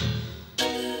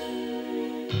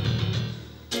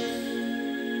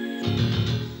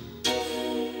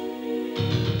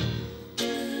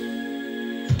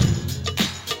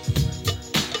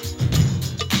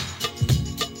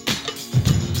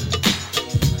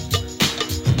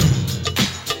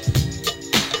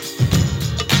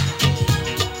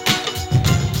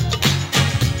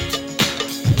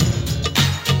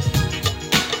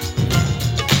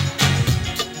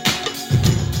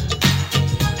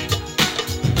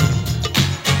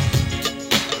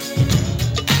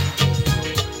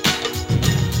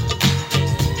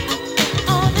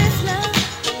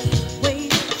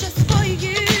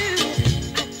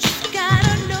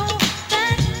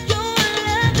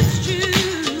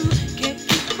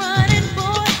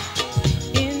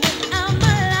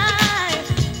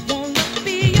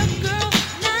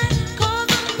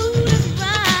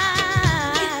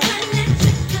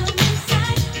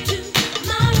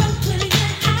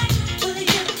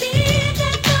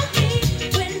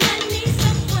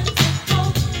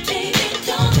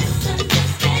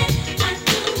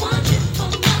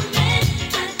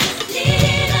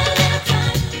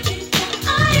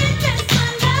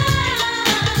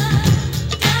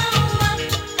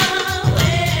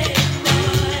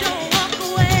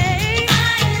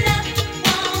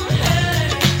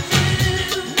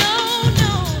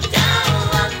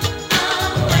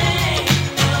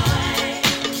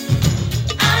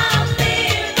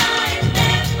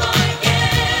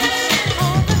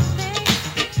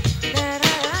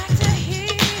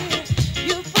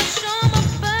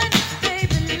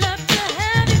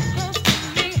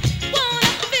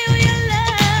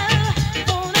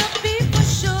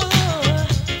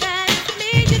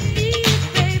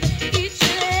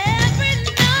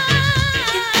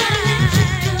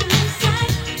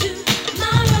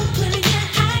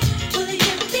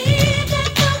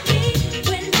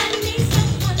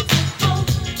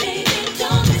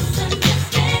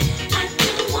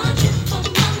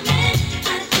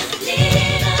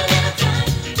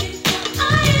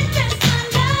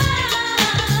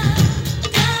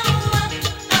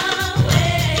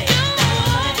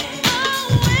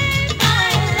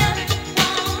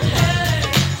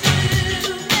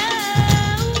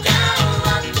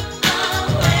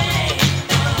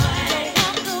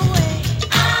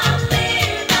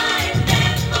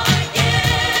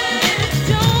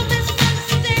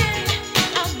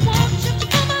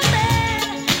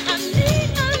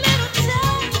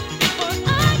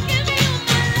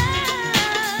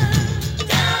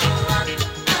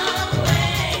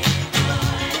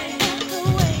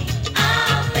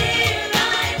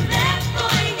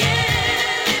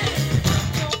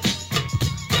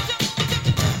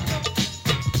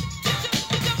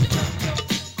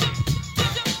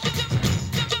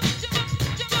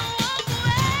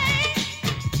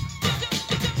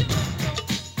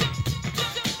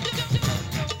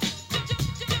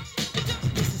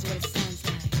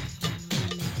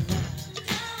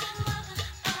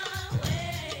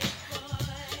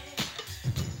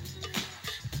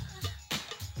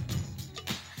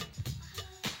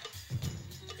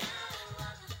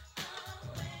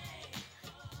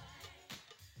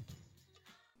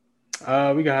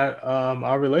 We got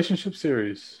our relationship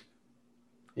series.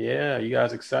 Yeah, you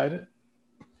guys excited?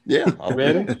 Yeah.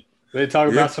 Ready? Ready to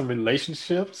talk about some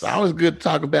relationships? It's always good to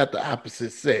talk about the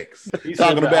opposite sex. He said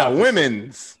Talking the about opposite.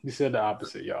 women's. He said the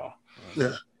opposite, y'all.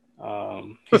 Yeah.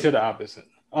 He said the opposite.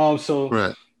 So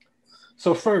Right.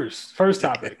 So first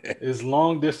topic is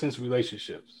long distance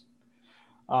relationships.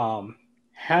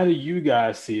 How do you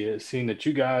guys see it, seeing that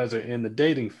you guys are in the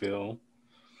dating field,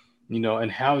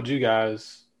 and how would you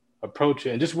guys approach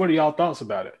it? And just what are y'all thoughts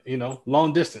about it?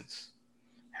 Long distance.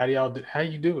 How do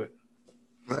you do it?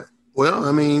 Right. Well,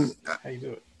 I mean, How you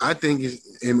do it? I think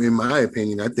it's, in my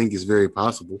opinion, I think it's very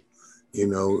possible.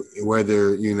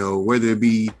 Whether it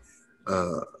be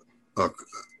a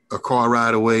car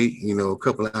ride away, a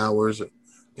couple of hours,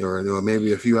 or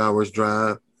maybe a few hours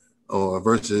drive, or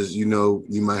versus you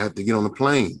might have to get on a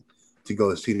plane to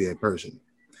go see that person.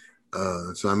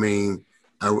 So I mean,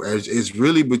 it's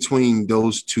really between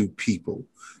those two people,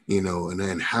 and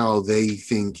then how they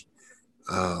think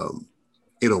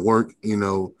it'll work,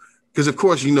 because of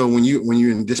course, when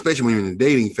you're in, especially when you're in the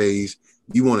dating phase,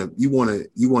 you want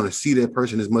to see that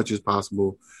person as much as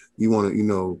possible. You want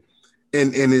to,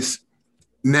 and it's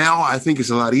now I think it's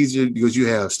a lot easier because you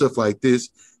have stuff like this.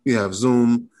 You have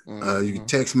Zoom, you can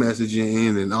text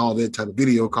messaging and all that type of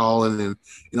video calling and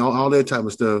all that type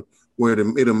of stuff where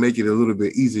it'll make it a little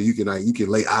bit easier. You can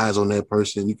lay eyes on that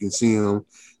person. You can see them.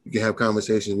 You can have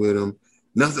conversations with them.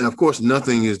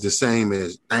 Nothing is the same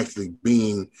as actually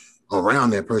being around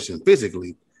that person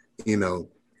physically,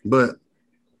 but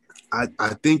I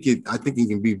think it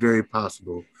can be very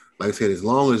possible. Like I said, as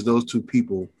long as those two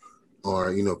people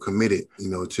are, committed,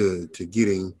 to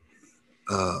getting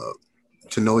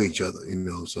to know each other,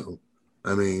 So,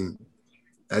 I mean,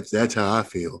 that's how I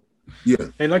feel. Yeah.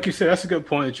 And like you said, that's a good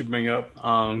point that you bring up,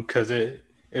 because it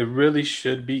really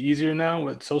should be easier now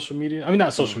with social media. I mean,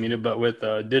 not social media, but with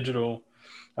digital,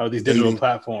 these digital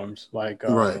platforms like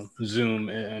right. Zoom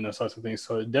and those sorts of things.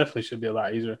 So it definitely should be a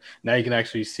lot easier. Now you can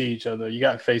actually see each other. You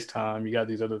got FaceTime. You got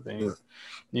these other things.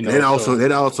 Yeah.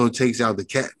 That also takes out the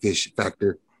catfish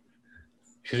factor.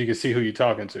 Because you can see who you're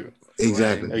talking to.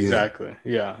 Exactly. Right? Exactly.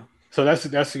 Yeah. So that's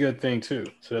a good thing too.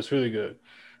 So that's really good.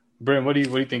 Brent, what do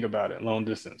you think about it? Long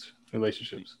distance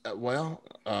relationships.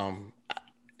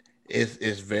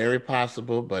 It's very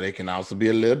possible, but it can also be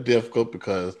a little difficult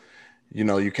because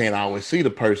you can't always see the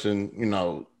person,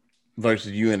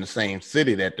 versus you in the same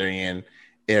city that they're in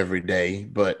every day.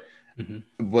 But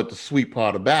what the sweet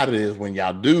part about it is when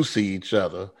y'all do see each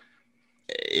other,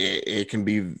 it can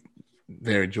be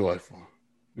very joyful.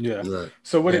 Yeah. Right.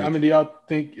 So do y'all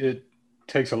think it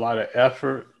takes a lot of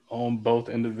effort on both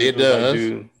individuals? It does.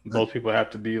 Do both people have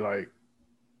to be like?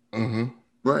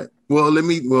 Right. Well, can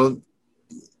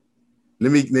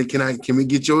we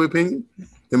get your opinion?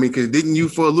 I mean, because didn't you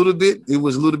for a little bit? It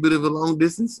was a little bit of a long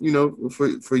distance,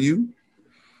 for you.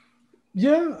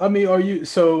 Yeah. I mean, are you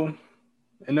so?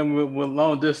 And then with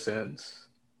long distance,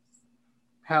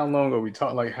 how long are we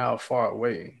talking? Like how far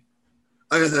away?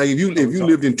 Like if you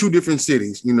lived in two different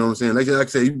cities, you know what I'm saying? Like I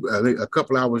say, a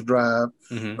couple hours drive,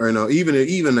 or even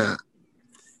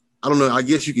I don't know. I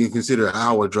guess you can consider an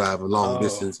hour drive a long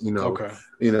distance. Okay.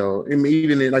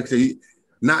 Even like I say,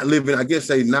 not living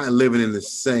in the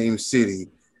same city,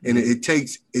 and it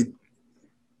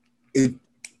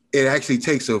actually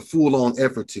takes a full-on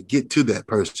effort to get to that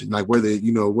person. Like whether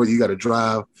you got to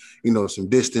drive, some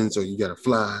distance, or you got to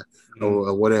fly,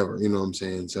 or whatever. You know what I'm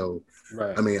saying? So,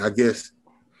 right. I mean, I guess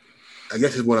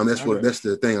that's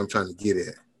the thing I'm trying to get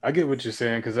at. I get what you're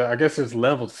saying because I guess there's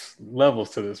levels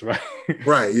to this, right?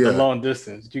 Right. Yeah. The long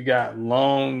distance. You got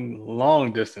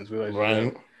long distance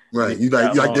relationship. Right. You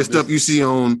like this stuff you see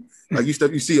on like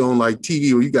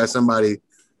TV where you got somebody.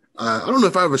 I don't know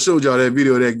if I ever showed y'all that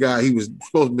video of that guy. He was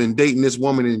supposed to have been dating this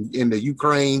woman in the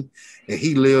Ukraine, and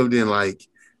he lived in like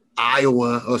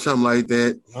Iowa or something like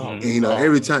that. And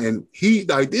every time, and he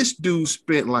this dude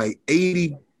spent like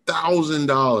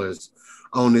 $80,000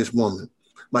 on this woman.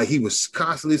 Like he was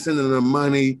constantly sending her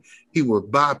money. He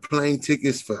would buy plane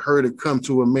tickets for her to come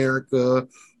to America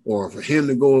or for him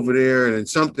to go over there, and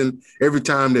something every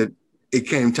time that it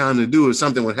came time to do it,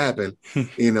 something would happen,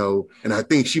 and I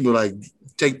think she would like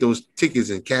take those tickets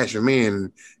and cash them in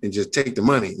and just take the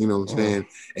money, you know what I'm saying?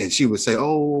 And she would say,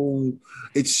 "Oh,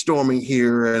 it's storming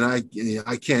here and I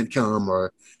can't come,"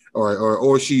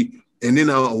 or she, and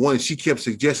then she kept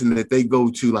suggesting that they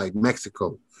go to like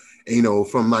Mexico,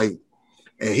 from like,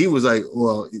 and he was like,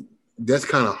 "Well, that's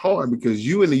kind of hard because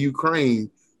you in the Ukraine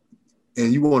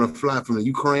and you want to fly from the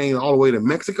Ukraine all the way to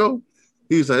Mexico."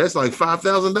 He was like, "That's like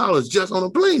 $5,000 just on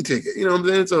a plane ticket." You know what I'm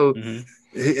saying? So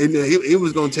it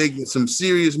was going to take some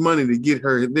serious money to get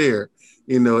her there,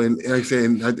 you know. And like I said,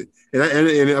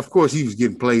 and of course he was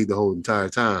getting played the whole entire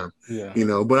time, you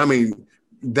know. But I mean,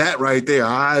 that right there,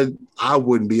 I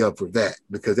wouldn't be up for that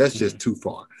because that's just too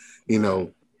far, you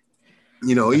know.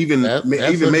 You know, even that's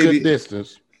even a maybe good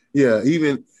distance. Yeah,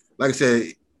 even like I said,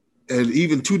 and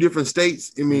even 2 different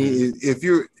states. I mean, if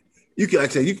you can, like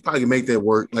I said, you can probably make that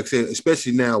work. Like I said,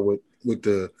 especially now with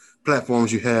the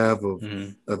platforms you have of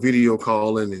video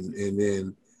calling and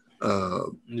then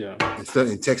and stuff,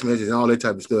 and text messages and all that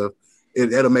type of stuff.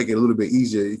 That'll make it a little bit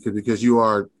easier because you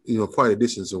are, you know, quite a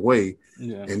distance away.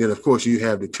 Yeah. And then of course you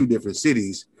have the 2 different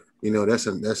cities. You know, that's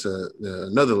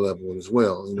another level as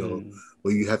well. You know,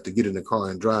 where you have to get in the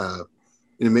car and drive.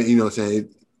 And you know what I'm saying?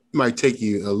 It might take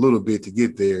you a little bit to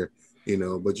get there, you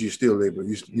know, but you're still able.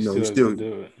 You still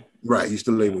do it. Right, you're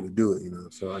still able to do it. You know,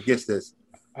 so I guess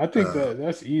I think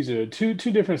that's easier. Two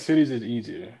different cities is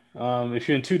easier. If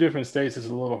you're in 2 different states, it's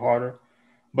a little harder.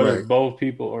 But if both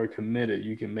people are committed,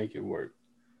 you can make it work.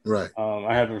 Right.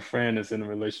 I have a friend that's in a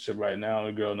relationship right now,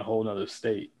 a girl in a whole other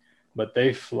state, but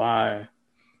they fly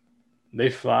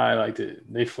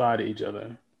to each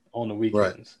other on the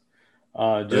weekends.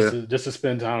 Just to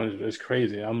spend time is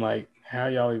crazy. I'm like, how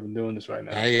y'all even doing this right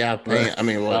now? How y'all paying? I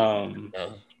mean, well,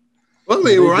 I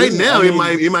mean, right now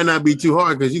it might not be too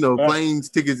hard because, you know, planes,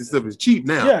 tickets and stuff is cheap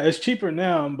now. Yeah, it's cheaper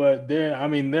now, but they're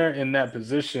in that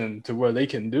position to where they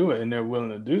can do it and they're willing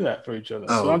to do that for each other.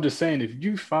 So I'm just saying, if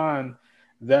you find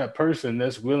that person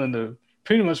that's willing to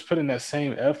pretty much put in that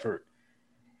same effort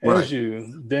as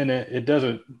you, then it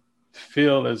doesn't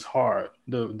feel as hard.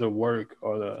 The work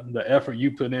or the effort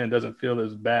you put in doesn't feel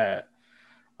as bad.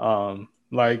 Ashley,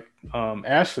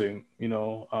 you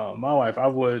know, my wife,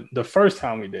 the first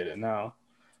time we dated, now,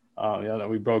 you know,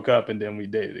 we broke up and then we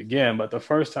dated again. But the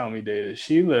first time we dated,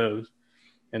 she lived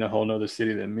in a whole nother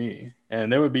city than me.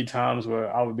 And there would be times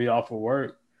where I would be off of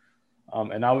work,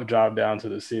 and I would drive down to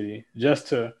the city just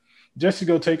to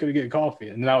go take her to get coffee.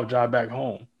 And then I would drive back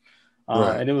home.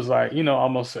 And it was like, you know,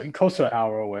 almost close to an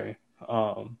hour away,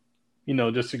 you know,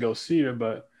 just to go see her.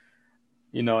 But,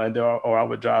 you know, or I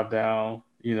would drive down,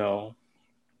 you know,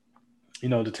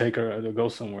 to take her to go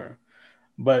somewhere.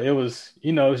 But it was,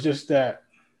 you know, it's just that,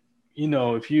 you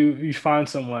know, if you find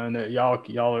someone that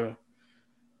y'all are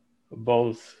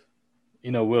both,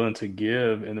 you know, willing to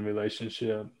give in the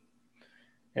relationship,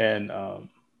 and the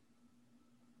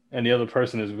other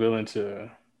person is willing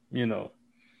to, you know,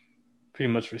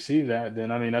 pretty much receive that,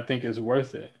 then I mean, I think it's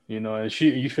worth it, you know. And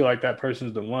you feel like that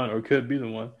person's the one or could be the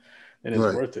one, then it's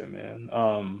worth it, man.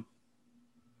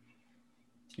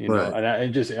 You know,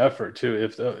 and just effort too.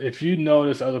 If you know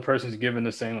this other person's giving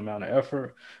the same amount of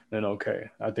effort, then okay,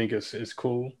 I think it's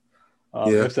cool.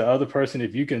 If the other person,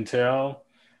 if you can tell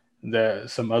that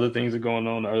some other things are going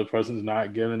on, the other person's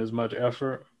not giving as much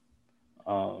effort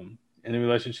in the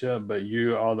relationship, but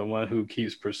you are the one who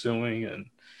keeps pursuing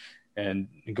and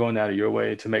going out of your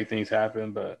way to make things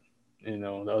happen, but you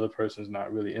know the other person's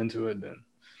not really into it, then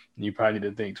you probably need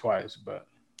to think twice. But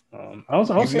I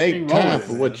also make time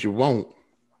for what you want.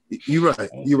 You're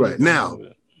right. Now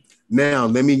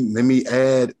let me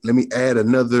add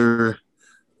another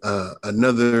I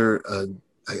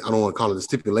don't want to call it a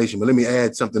stipulation, but let me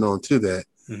add something on to that.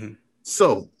 Mm-hmm.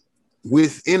 So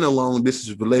within a long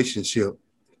distance relationship,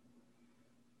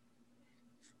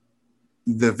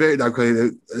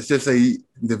 let's just say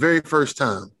the very first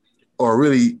time, or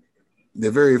really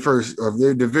the very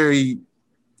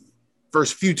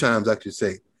first few times, I should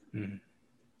say,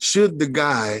 should the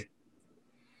guy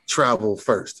travel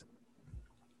first?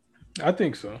 I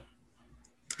think so.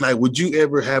 Like, would you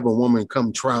ever have a woman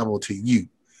come travel to you?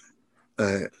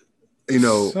 You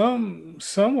know,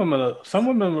 some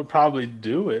women would probably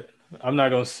do it. I'm not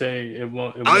gonna say it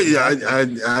won't. Some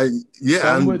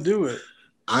would do it.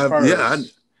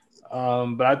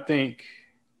 But I think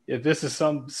if this is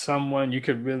someone you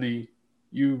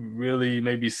really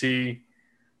maybe see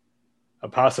a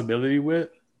possibility with,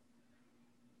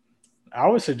 I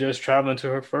would suggest traveling to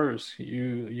her first. I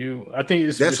think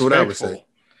it's that's respectful. What I would say.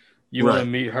 You want to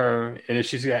meet her, and if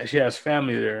she has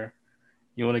family there,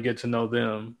 you want to get to know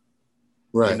them.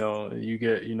 Right. You know, you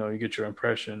get your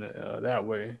impression that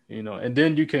way. You know, and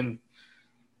then you can,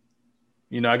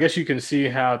 you know, I guess you can see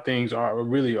how things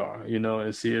really are. You know,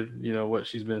 and see if you know what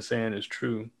she's been saying is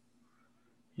true.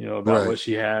 You know, about what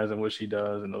she has and what she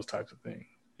does and those types of things.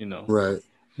 You know. Right.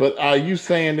 But are you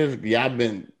saying this? Y'all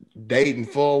been dating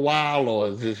for a while, or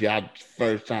is this y'all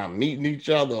first time meeting each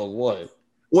other, or what?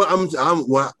 Well,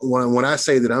 when I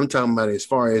say that, I'm talking about as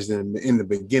far as in the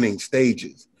beginning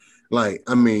stages. Like,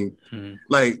 I mean,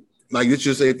 like like let's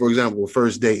just say, for example,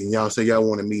 first date, and y'all say y'all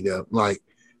want to meet up. Like,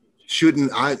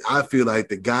 shouldn't I feel like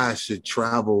the guy should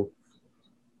travel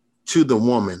to the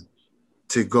woman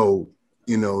to go,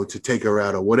 you know, to take her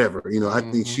out or whatever. You know, I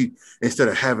think she, instead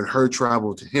of having her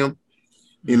travel to him,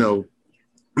 you know,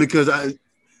 because and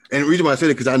the reason why I said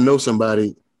it, because I know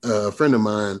somebody, a friend of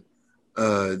mine,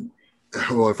 or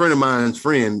a friend of mine's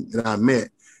friend that I met,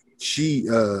 she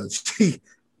was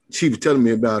telling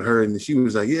me about her, and she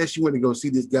was like, yeah, she went to go see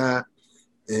this guy,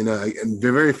 and the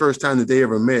very first time that they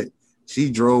ever met,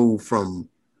 she drove from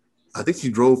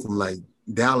like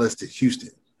Dallas to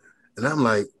Houston, and I'm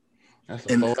like, that's a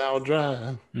 4-hour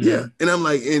drive. Yeah, and I'm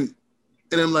like, and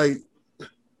I'm like,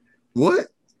 what?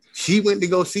 She went to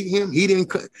go see him. He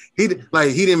didn't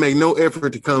make no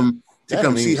effort to come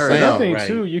see her. I think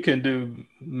too, you can do,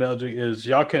 Meldrick, is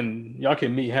y'all can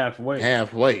meet halfway.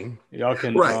 Y'all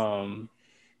can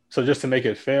so just to make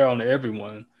it fair on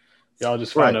everyone, y'all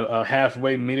just find a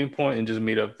halfway meeting point and just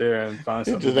meet up there and find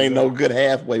something. There just ain't no good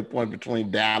halfway point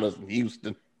between Dallas and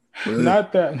Houston. Really?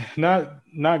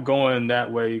 Not going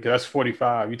that way, because that's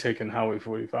 45. You're taking Highway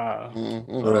 45.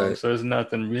 So there's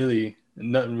nothing really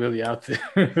out there.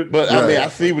 But I mean, I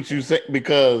see what you say,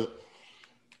 because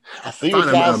I see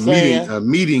what y'all saying. A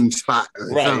meeting spot.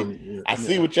 Right. I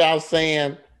see what y'all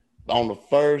saying on the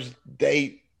first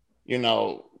date, you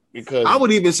know, because I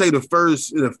would even say the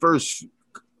first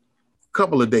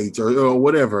couple of dates or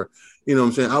whatever, you know what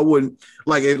I'm saying? I wouldn't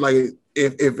like if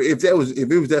it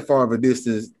was that far of a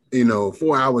distance, you know,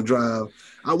 4-hour drive,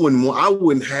 I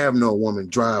wouldn't have no woman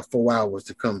drive 4 hours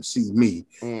to come see me,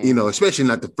 you know, especially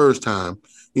not the first time,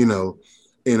 you know,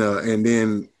 and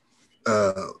then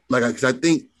because I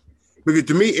think, because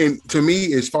to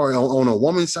me, as far as on a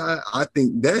woman's side, I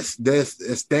think that's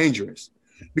dangerous,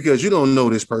 because you don't know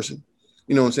this person,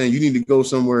 you know what I'm saying? You need to go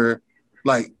somewhere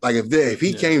like if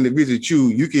he came to visit you,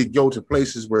 you could go to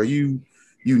places where you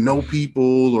know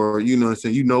people, or you know what I'm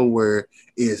saying, you know, where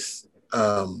it's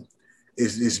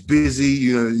busy,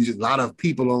 you know, there's a lot of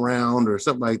people around or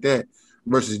something like that,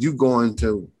 versus you going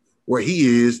to where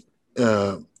he is.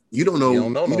 You don't know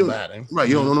nobody. Right.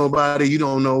 You don't know nobody. You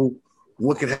don't know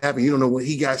what could happen. You don't know what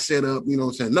he got set up. You know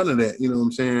what I'm saying? None of that. You know what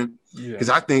I'm saying? Because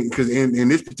I think, because in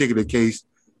this particular case,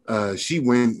 she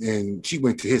went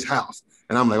to his house.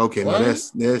 And I'm like, okay, no,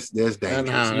 that's dangerous.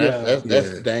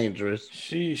 That's dangerous.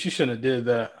 She shouldn't have did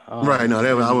that. Right. No,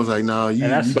 I was like, no,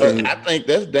 but I think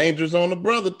that's dangerous on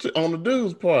the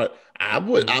dude's part. I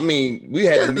mean, we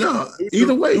had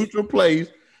either way, neutral place,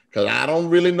 because I don't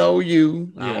really know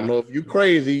you. I don't know if you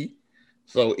crazy.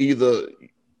 So either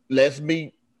let's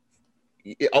meet.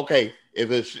 Okay, if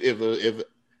this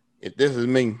is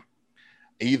me,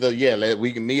 either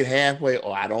we can meet halfway,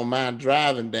 or I don't mind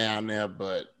driving down there,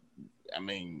 but I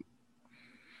mean,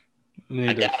 you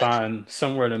need to find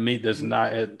somewhere to meet that's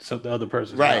not at the other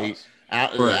person's house.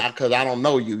 Because I don't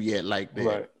know you yet like that.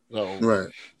 Right. So,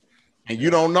 and you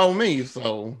don't know me,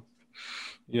 so.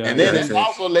 Yeah. And then it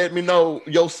also let me know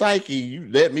your psyche. You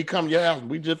let me come to your house.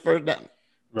 We just first done.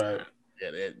 Right.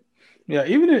 Yeah.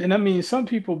 And I mean, some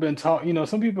people been talking. You know,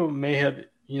 some people may have,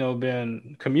 you know,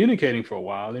 been communicating for a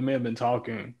while. They may have been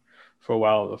talking for a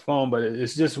while on the phone, but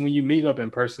it's just when you meet up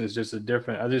in person, it's just a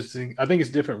different. I think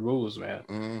it's different rules,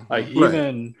 man. Like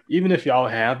even if y'all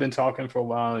have been talking for a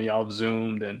while and y'all have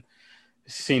Zoomed and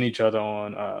seen each other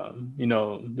on, you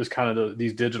know, just kind of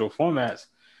these digital formats.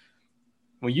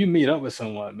 When you meet up with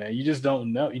someone, man, you just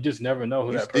don't know. You just never know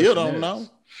who that person is. You still don't know.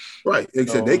 Right.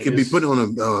 Except they could be put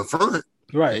on a front.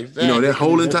 Right. Exactly. You know, that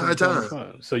whole entire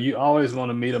time. So you always want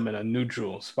to meet them in a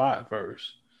neutral spot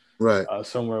first. Right.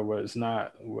 Somewhere where it's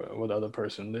not where the other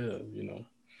person lives, you know.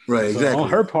 Right, so exactly. On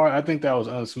her part, I think that was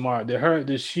unsmart.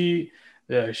 Did she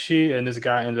and this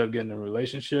guy end up getting a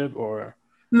relationship, or?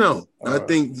 No, I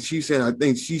think she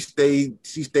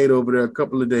stayed over there a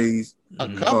couple of days. A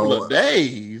couple of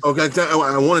days. Okay,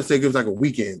 I want to say it was like a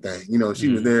weekend thing. You know, she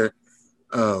was there.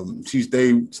 She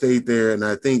stayed there, and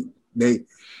I think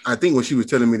when she was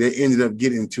telling me, they ended up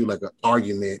getting into like an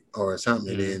argument or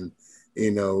something, and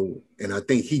you know, and I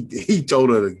think he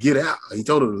told her to get out. He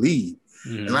told her to leave.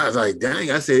 And I was like,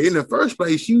 dang, I said, in the first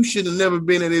place, you should have never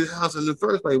been at his house in the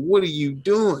first place. What are you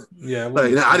doing? Yeah.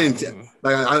 Like, I didn't,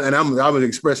 I was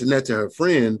expressing that to her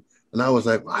friend, and I was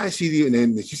like, why is she doing?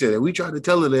 And then she said, we tried to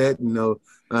tell her that, you know,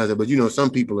 and I said, but you know, some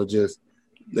people are just,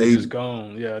 they just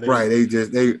gone. Yeah. They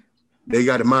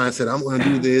got a mindset. I'm going to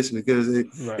do this because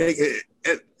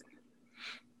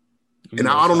and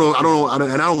I don't know. And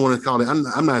I don't want to call it,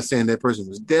 I'm not saying that person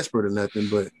was desperate or nothing,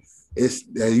 but it's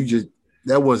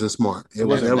that wasn't smart. That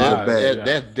was bad.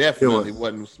 That definitely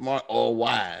wasn't smart or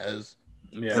wise.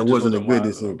 Yeah, that wasn't a good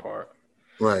decision.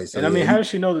 Right. So, And I mean, how does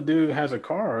she know the dude has a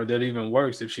car that even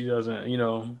works if she doesn't? You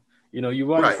probably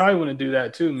want to do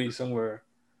that too. Meet somewhere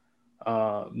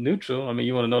neutral. I mean,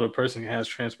 you want to know the person has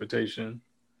transportation,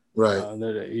 right.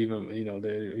 That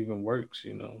even works.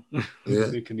 Yeah.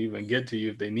 They can even get to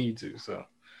you if they need to. So,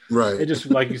 right. It just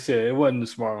like you said, it wasn't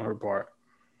smart on her part,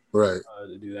 right,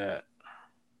 to do that.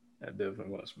 That definitely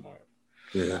wasn't smart.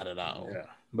 Yeah. Not at all. Yeah,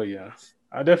 but yeah,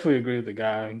 I definitely agree with the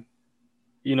guy.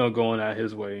 Going out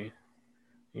his way.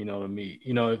 To meet.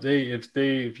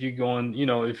 If you going,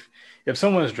 if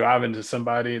someone's driving to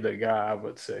somebody, the guy I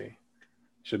would say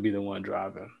should be the one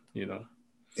driving.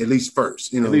 At least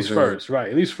first. At least first, right?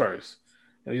 At least first.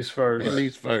 At least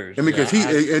first. And because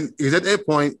because at that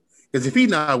point, because if he's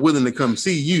not willing to come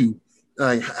see you,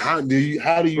 like how do you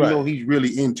know he's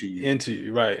really into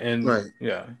you? Right? And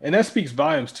yeah, and that speaks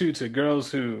volumes too to girls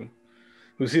who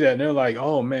see that and they're like,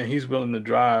 oh man, he's willing to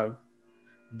drive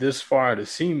this far to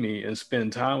see me and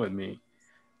spend time with me.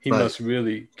 He must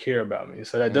really care about me.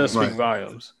 So that does speak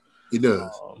volumes. It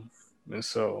does. And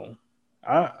so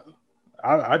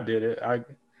I did it. I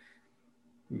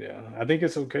think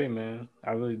it's okay, man.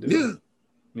 I really do.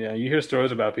 Yeah. You hear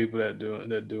stories about people that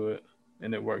do it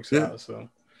and it works out. So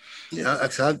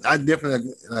I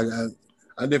definitely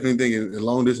think a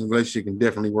long distance relationship can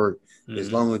definitely work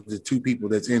as long as the two people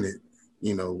that's in it,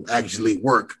 actually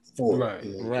work for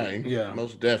it. Right. Yeah.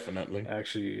 Most definitely.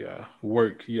 Actually,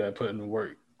 work. Yeah, put in the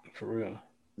work for real.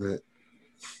 Right.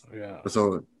 Yeah.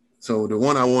 So the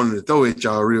one I wanted to throw at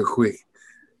y'all real quick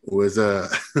was that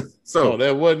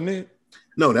wasn't it?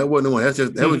 No, that wasn't the one.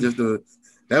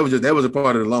 That was a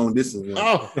part of the long distance one.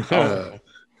 Oh.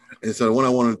 And so the one I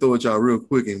wanted to throw at y'all real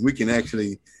quick, and we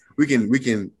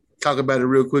can talk about it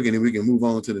real quick, and then we can move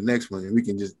on to the next one, and we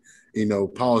can just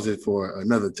pause it for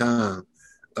another time.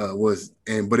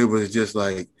 But it was just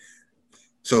like,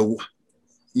 so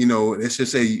let's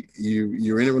just say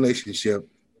you're in a relationship.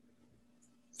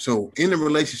 So in a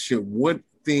relationship, what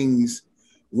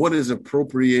is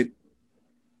appropriate,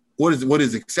 what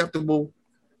is acceptable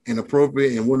and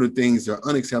appropriate, and what are things that are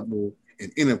unacceptable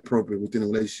and inappropriate within a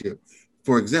relationship?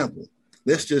 For example,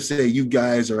 let's just say you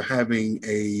guys are having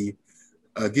a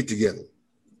get together.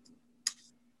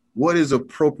 What is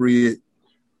appropriate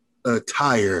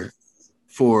attire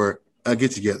for a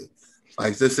get together?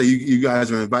 Like, let's say you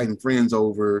guys are inviting friends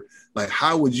over. Like,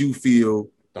 how would you feel?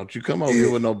 Don't you come over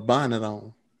here with no bonnet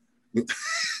on.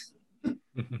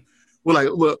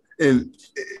 And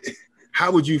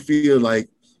how would you feel? Like,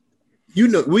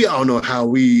 we all know how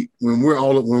when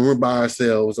we're by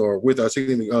ourselves or with our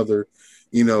significant other,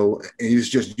 and it's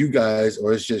just you guys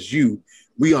or it's just you.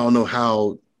 We all know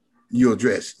how you'll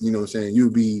dress. You know what I'm saying?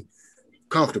 You'll be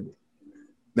comfortable.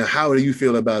 Now, how do you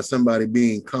feel about somebody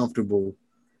being comfortable,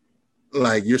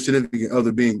 like your significant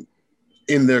other being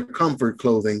in their comfort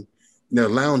clothing, their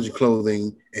lounge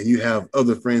clothing, and you have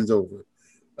other friends over?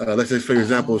 Let's say, for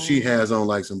example, she has on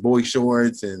like some boy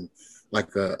shorts and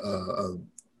like a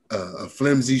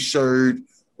flimsy shirt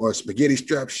or a spaghetti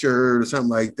strap shirt or something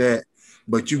like that.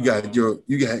 But you got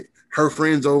her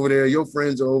friends over there, your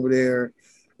friends are over there,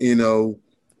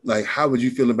 like how would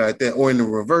you feel about that? Or in the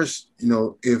reverse,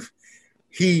 if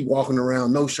he walking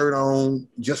around no shirt on,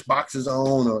 just boxes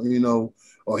on,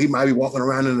 or he might be walking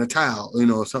around in a towel,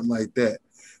 or something like that.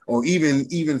 Or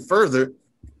even further,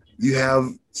 you have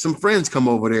some friends come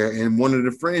over there and one of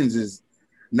the friends is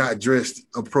not dressed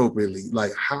appropriately.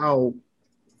 Like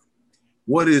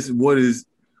what is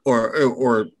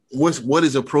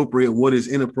appropriate, what is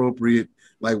inappropriate?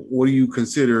 Like, what do you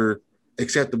consider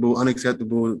acceptable,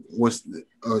 unacceptable,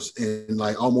 and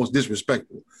like almost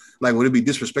disrespectful? Like, would it be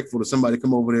disrespectful to somebody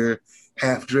come over there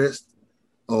half dressed,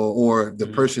 or the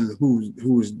person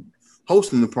who's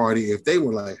hosting the party if they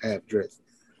were like half dressed?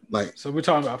 Like, so we're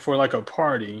talking about for like a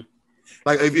party,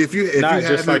 like if you not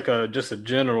just like a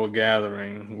general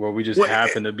gathering where we just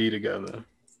happen to be together.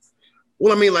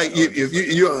 Well, I mean, like if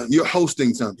you're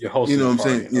hosting something, you're hosting, what I'm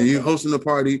saying? Yeah, you're hosting a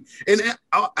party, and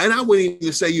I wouldn't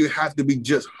even say you have to be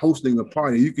just hosting a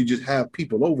party. You could just have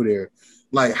people over there.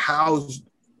 Like, how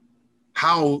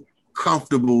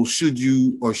comfortable should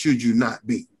you or should you not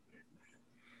be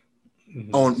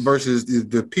on versus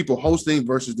the people hosting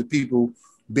versus the people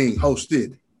being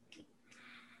hosted?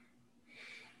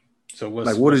 So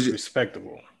what is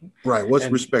respectable? Right. What's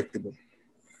respectable?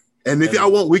 And if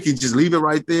y'all want, we can just leave it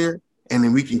right there, and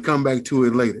then we can come back to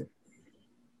it later.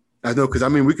 I know, because I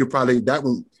mean, we could probably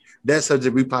that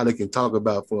subject we probably can talk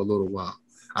about for a little while.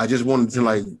 I just wanted to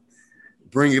like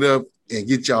bring it up and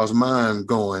get y'all's mind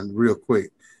going real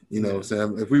quick.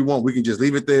 So if we want, we can just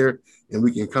leave it there and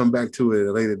we can come back to it at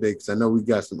a later date, because I know we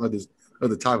got some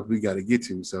other topics we got to get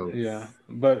to. So yeah,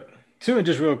 but Too, and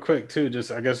just real quick too,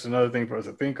 just I guess another thing for us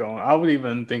to think on. I would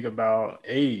even think about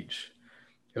age.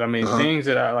 'Cause I mean, things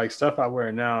that I like, stuff I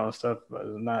wear now, stuff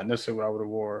is not necessarily what I would have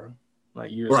wore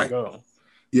like years ago.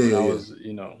 Yeah, when I was,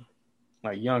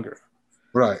 like younger.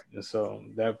 Right. And so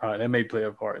that may play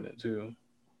a part in it too.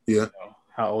 Yeah.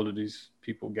 How old are these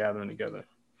people gathering together?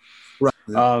 Right.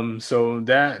 So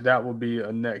that will be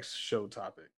a next show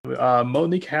topic.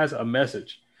 Monique has a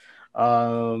message.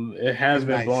 It has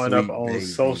been blowing up on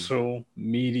social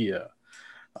media.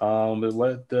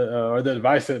 What the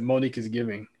advice that Monique is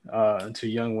giving to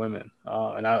young women,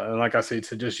 and like I say,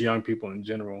 to just young people in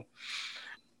general,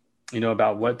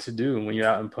 about what to do when you're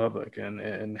out in public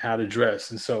and how to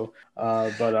dress. And so,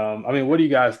 I mean, what do you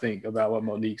guys think about what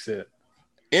Monique said?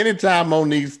 Anytime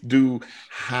Monique do,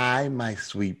 hi, my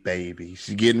sweet baby,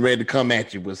 she's getting ready to come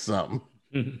at you with something.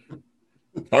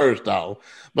 First off,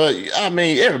 but I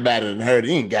mean, everybody done heard it.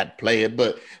 You ain't got to play it,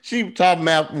 but she talking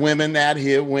about women out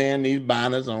here wearing these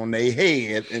bonnets on their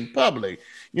head in public,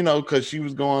 because she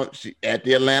was at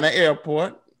the Atlanta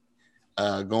airport,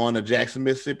 going to Jackson,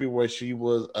 Mississippi, where she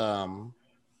was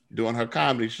doing her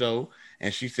comedy show.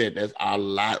 And she said that's a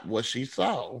lot what she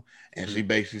saw. And she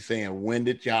basically saying, when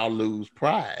did y'all lose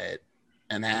pride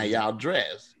and how y'all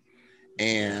dress?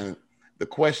 And the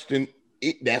question,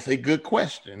 that's a good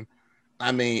question.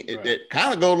 I mean, it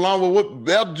kind of goes along with what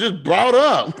Bell just brought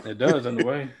up. It does, in a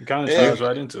way. It kind of ties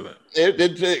right into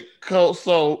it.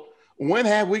 So when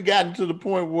have we gotten to the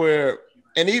point where,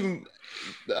 and even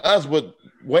us with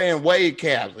wearing wave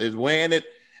caps, is wearing it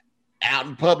out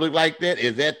in public like that,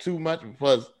 is that too much?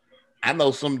 Because I know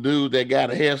some dude that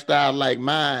got a hairstyle like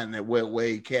mine that wear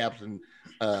wave caps and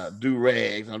do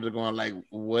rags. I'm just going like,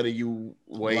 what are you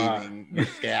waving your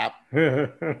scalp?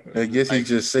 I guess he's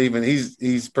just saving.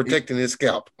 He's protecting his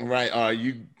scalp. Right. Are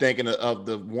you thinking of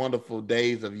the wonderful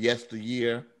days of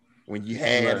yesteryear when you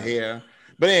had hair?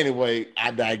 But anyway, I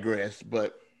digress.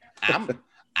 But I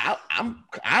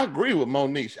agree with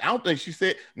Monique. I don't think she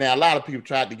said. Now a lot of people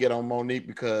tried to get on Monique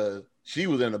because she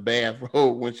was in a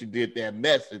bathrobe when she did that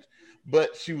message,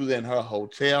 but she was in her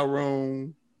hotel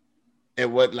room. It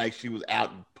wasn't like she was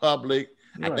out in public.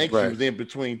 I think she was in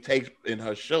between takes in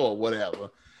her show or whatever.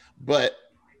 But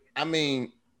I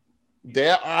mean,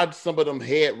 there are some of them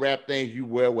head wrap things you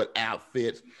wear with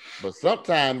outfits, but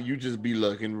sometimes you just be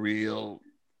looking real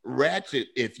ratchet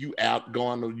if you out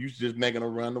going or you just making a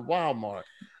run to Walmart.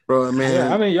 Bro,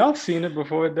 I mean, y'all seen it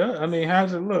before it does. I mean,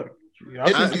 how's it look?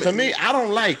 To me, I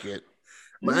don't like it.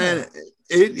 Man,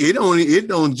 it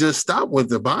don't just stop with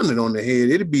the bonnet on the head.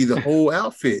 It'd be the whole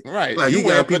outfit. Right. Like you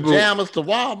wear pajamas to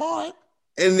Walmart.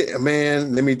 And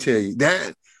man, let me tell you,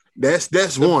 that's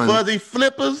the one. Fuzzy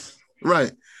flippers.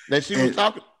 Right. That she was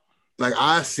talking. Like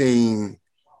I seen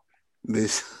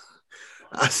these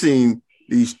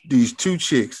two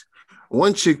chicks.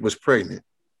 One chick was pregnant.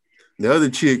 The other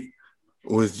chick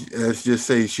was, let's just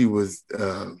say she was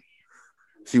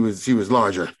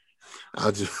larger.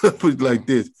 I'll just put it like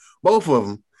this. Both of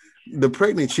them, the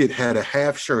pregnant chick had a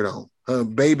half shirt on. Her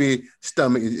baby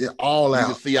stomach is all out.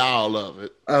 You can see all of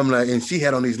it. I'm like, and she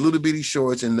had on these little bitty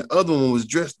shorts, and the other one was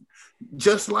dressed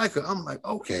just like her. I'm like,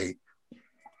 okay,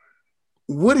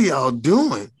 what are y'all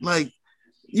doing? Like,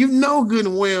 you know good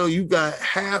and well you got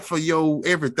half of your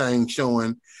everything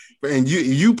showing, and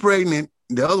you pregnant.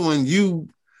 The other one you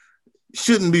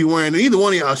shouldn't be wearing. Either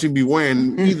one of y'all should be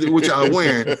wearing either what y'all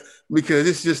wearing. Because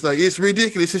it's just like, it's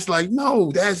ridiculous. It's like,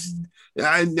 no, it's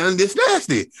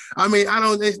nasty. I mean,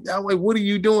 I'm like, what are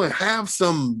you doing? Have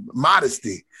some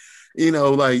modesty,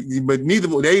 but neither,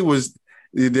 they was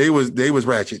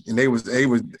ratchet, and they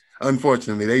was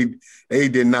unfortunately, they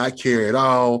did not care at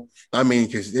all. I mean,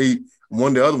 because the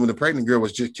pregnant girl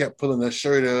was just kept pulling her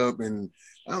shirt up, and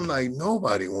I'm like,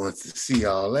 nobody wants to see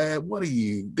all that. What are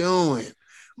you doing?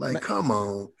 Like, come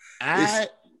on.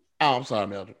 I'm sorry,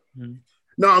 Melvin. Mm-hmm.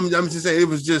 No, I'm just saying it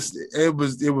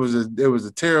was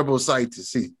a terrible sight to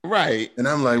see. Right. And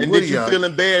I'm like, and did you feel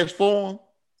embarrassed for them?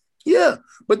 Yeah,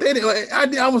 but they didn't.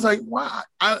 I was like, wow.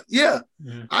 I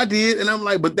did, and I'm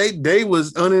like, but they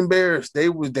was unembarrassed. They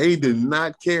did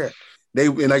not care.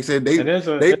 And like I said,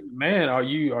 man, are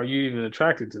you even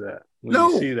attracted to that? When no,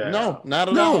 you see that? No, not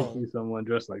at all. See someone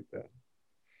dressed like that.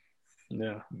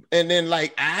 Yeah. And then,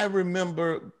 like, I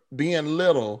remember being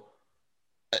little.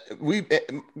 We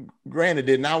granted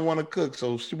did not want to cook,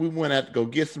 so we went out to go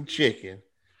get some chicken.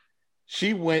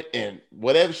 She went and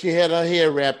whatever she had her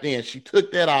hair wrapped in, she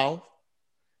took that off.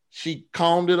 She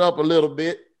combed it up a little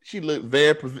bit. She looked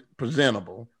very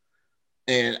presentable,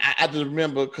 and I just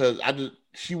remember because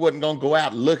she wasn't gonna go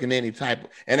out looking any type of,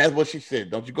 and that's what she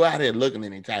said. Don't you go out here looking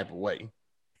any type of way.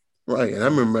 Right, and I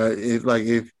remember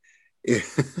if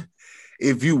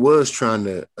if you was trying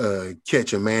to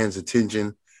catch a man's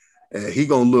attention, he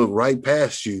gonna look right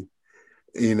past you.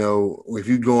 You know, if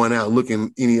you going out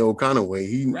looking any old kind of way,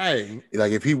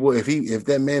 like if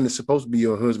that man is supposed to be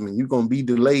your husband, you gonna be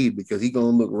delayed because he gonna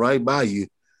look right by you.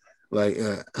 Like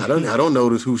I don't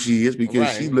notice who she is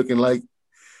because she looking like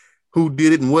who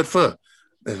did it and what for.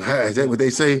 Is that what they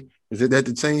say? Is that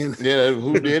the saying? Yeah,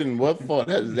 who did and what for?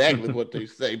 That's exactly what they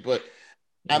say. But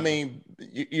I mean,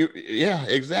 yeah,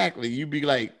 exactly. You be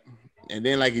like, and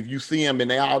then like if you see them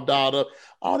and they all dolled up,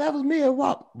 oh, that was me or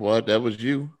what? What? That was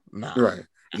you? Nah. Right.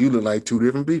 You look like two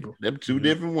different people. Them two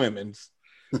different women's.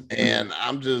 And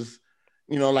I'm just,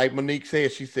 you know, like Monique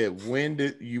said, she said, when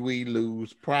did we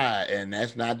lose pride? And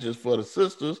that's not just for the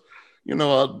sisters. You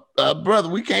know, brother,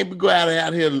 we can't go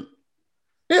out here.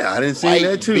 Yeah, I didn't see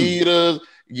that too. Beaters,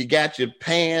 you got your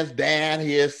pants down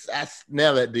here. I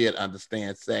never did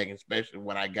understand sagging, especially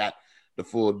when I got the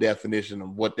full definition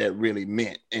of what that really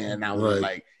meant. And I was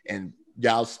like, and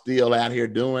y'all still out here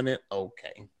doing it?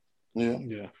 Okay.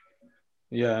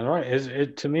 Yeah, right.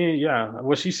 It to me, yeah.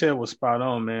 What she said was spot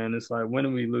on, man. It's like, when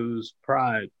do we lose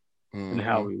pride in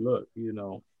how we look, you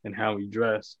know, and how we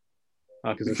dress?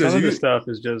 Because some of this stuff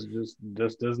is just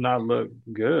does not look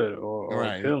good or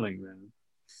appealing, man.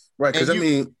 Right, because I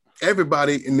mean,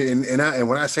 everybody, and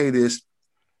when I say this,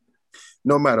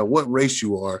 no matter what race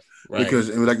you are, because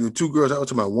like the two girls I was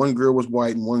talking about, one girl was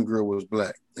white and one girl was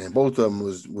black, and both of them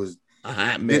was a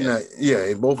hot mess.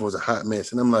 And both was a hot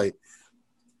mess, and I'm like,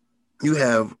 when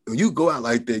you go out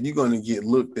like that, you're going to get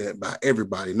looked at by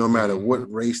everybody, no matter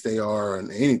what race they are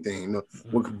and anything, you know,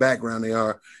 what background they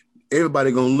are.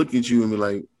 Everybody going to look at you and be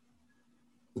like,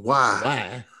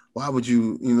 why would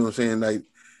you, you know what I'm saying? Like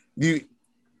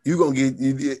you're going to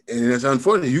get, and it's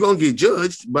unfortunate, you're going to get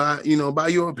judged by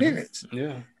your appearance.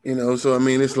 Yeah. You know, so I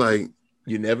mean, it's like,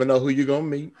 you never know who you're going to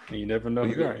meet. You never know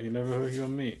who you're going to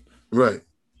meet. Right.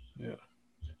 Yeah.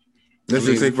 Let's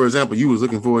just say, for example, you was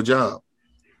looking for a job.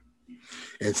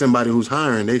 And somebody who's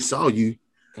hiring, they saw you,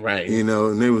 right? You know,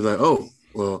 and they was like, "Oh,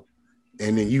 well,"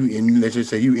 and then let's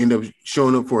just say you end up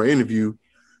showing up for an interview,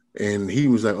 and he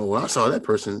was like, "Oh, well, I saw that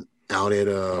person out at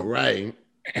right,"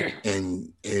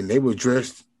 and they were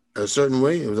dressed a certain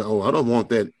way. It was like, "Oh, I don't want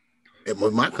that at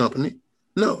my company."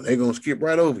 No, they're gonna skip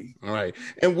right over you. All right,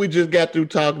 and we just got through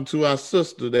talking to our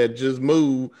sister that just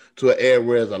moved to an area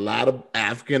where there's a lot of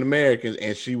African Americans,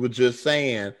 and she was just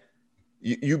saying,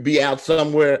 "You be out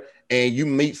somewhere." And you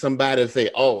meet somebody and say,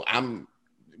 "Oh, I'm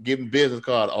giving business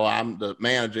card, or I'm the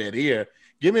manager at here.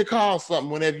 Give me a call,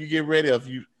 something whenever you get ready."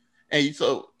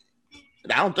 So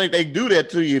I don't think they do that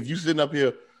to you if you sitting up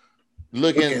here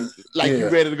looking like you're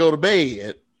ready to go to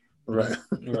bed. Right.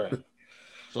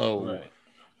 So,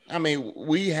 I mean,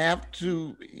 we have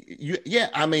to. You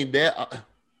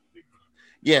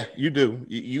do.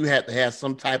 You have to have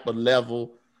some type of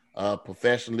level.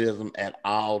 Professionalism at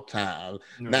all times.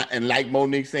 Now, and like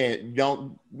Monique said,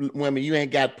 women, you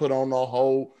ain't got to put on no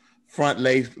whole front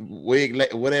lace wig,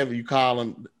 whatever you call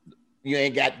them. You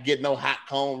ain't got to get no hot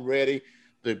comb ready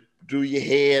to do your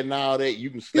hair and all that. You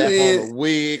can slap on a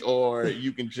wig, or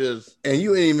you can just. And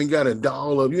you ain't even got to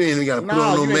doll up. You ain't even got to put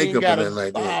on no makeup or nothing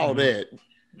like that. All that.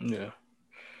 Yeah,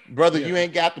 brother, you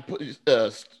ain't got to put.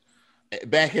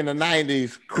 Back in the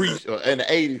 90s, in the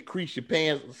 80s, crease your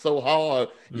pants so hard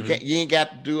you ain't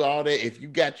got to do all that. If you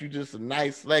got just a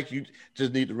nice flex, you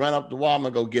just need to run up to Walmart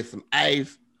and go get some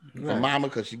ice for mama,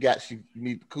 because she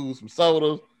need to cool some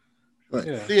sodas. Right.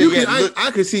 Yeah.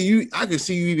 I could see you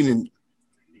even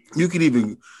you could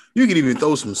even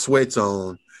throw some sweats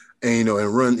on and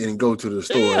and run and go to the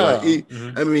store. Yeah.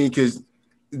 I mean, because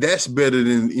that's better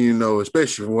than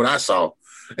especially from what I saw.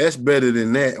 That's better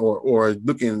than that, or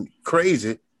looking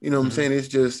crazy. You know what I'm saying? It's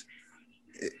just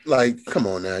like, come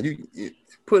on now, you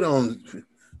put on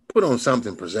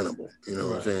something presentable. You know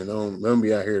what I'm saying? Don't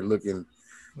be out here looking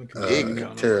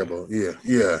terrible.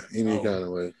 Any kind of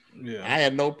way. Yeah, I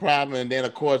had no problem. And then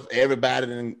of course everybody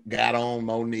then got on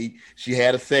Monique. She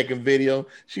had a second video.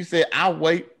 She said, "I'll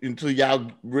wait until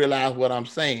y'all realize what I'm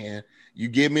saying. You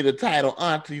give me the title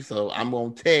auntie, so I'm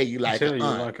gonna tell you like an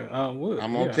aunt. I'm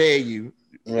gonna tell you."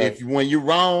 Right. When you're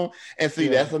wrong, and see,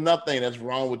 that's another thing that's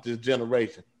wrong with this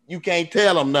generation. You can't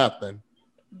tell them nothing.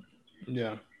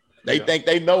 Yeah, they think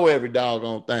they know every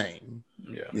doggone thing.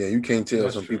 Yeah, you can't tell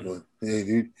some people.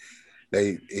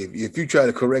 If you try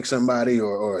to correct somebody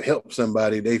or help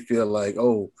somebody, they feel like,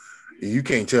 oh, you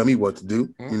can't tell me what to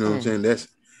do. You know what I'm saying?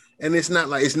 It's not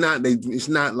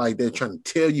like they're trying to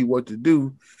tell you what to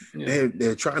do. Yeah.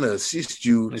 They're trying to assist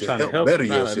you to help better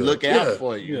yourself. Look out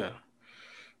for you. Yeah.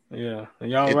 Yeah, and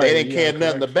y'all If right. they didn't You care got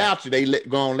nothing correct. about you, they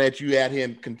gonna let you out here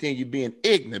and continue being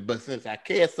ignorant. But since I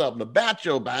care something about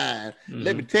your behind,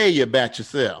 let me tell you about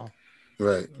yourself.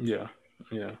 Right. Yeah,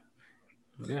 yeah,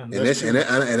 yeah. And That's that's true.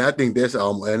 and I think that's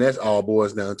all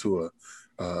boils down to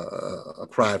a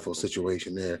prideful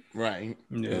situation there. Right.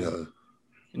 Yeah, You know.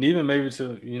 and even maybe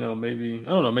to maybe I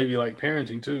don't know, maybe like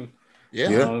parenting too.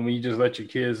 Yeah. When you just let your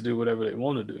kids do whatever they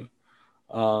want to do.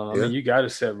 I Yeah. mean, you got to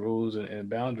set rules and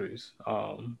boundaries,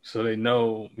 so they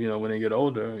know, when they get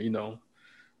older, these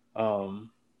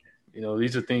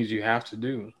are things you have to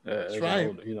do That's as an right.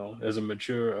 older, as a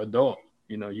mature adult.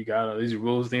 You gotta these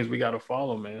rules, things we gotta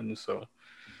follow, man. And so,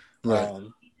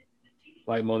 Right.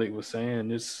 like Monique was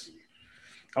saying,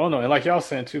 I don't know, and like y'all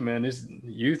saying too, man, this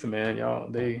youth, man,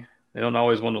 y'all they don't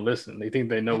always want to listen. They think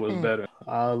they know what's better.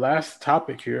 Last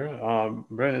topic here,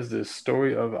 Brent, is the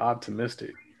story of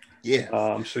Optimistic. Yes.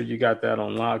 I'm sure you got that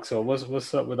on lock. So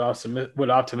what's up with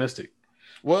Optimistic?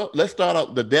 Well, let's start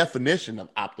out. The definition of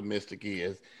optimistic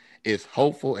is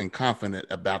hopeful and confident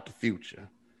about the future.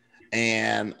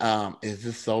 And it's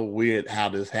just so weird how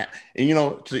this happened.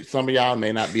 And to some of y'all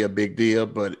may not be a big deal,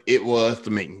 but it was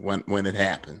to me when it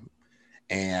happened.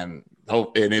 And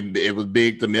it was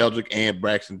big to Meldrick and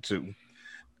Braxton too.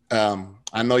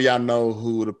 I know y'all know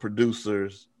who the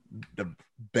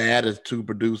baddest two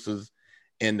producers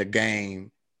in the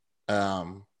game,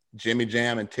 Jimmy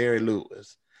Jam and Terry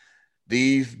Lewis.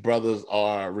 These brothers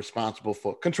are responsible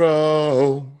for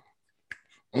Control,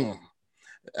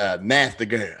 Nasty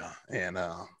Girl, and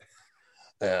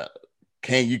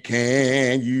Can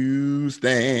You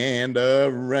Stand the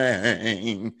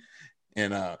Rain?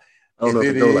 And I don't know if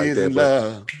if it it go like isn't that,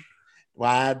 love,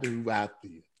 why do I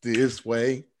feel this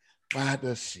way? Why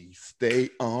does she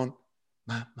stay on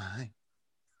my mind?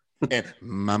 And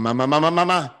my.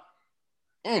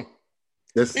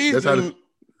 That's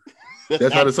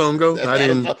how the song goes. I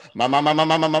didn't know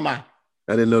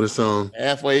the song.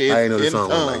 Halfway I didn't know the in song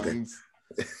went like tongues.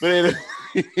 But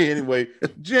anyway,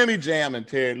 Jimmy Jam and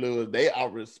Terry Lewis, they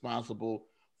are responsible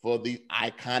for these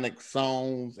iconic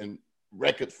songs and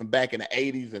records from back in the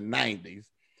 80s and 90s.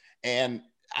 And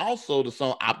also the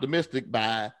song Optimistic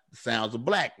by The Sounds of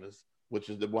Blackness, which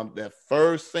is that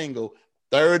first single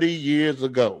 30 years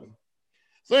ago.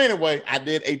 So anyway, I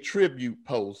did a tribute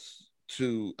post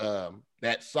to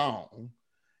that song,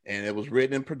 and it was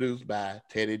written and produced by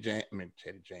Teddy Jam. I'm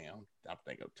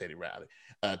thinking of Teddy Riley,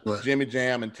 Jimmy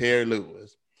Jam and Terry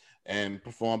Lewis, and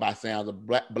performed by Sounds of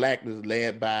Blackness,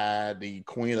 led by the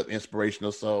Queen of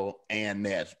Inspirational Soul, Ann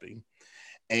Nesby.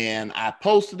 And I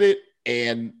posted it,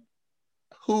 and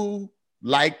who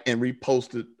liked and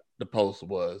reposted the post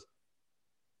was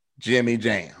Jimmy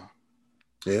Jam.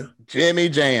 Yeah. Jimmy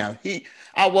Jam.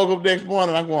 I woke up next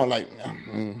morning, I'm going like,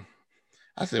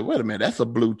 I said, wait a minute, that's a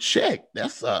blue check.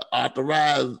 That's an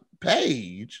authorized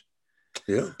page.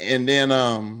 Yeah. And then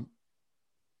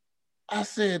I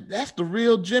said, that's the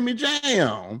real Jimmy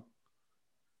Jam.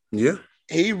 Yeah.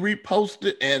 He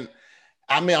reposted, and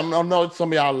I know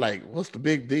some of y'all like, what's the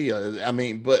big deal? I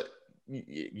mean, but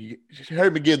you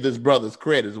heard me give this brother's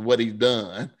credit for what he's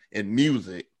done in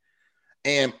music.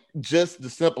 And just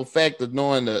the simple fact of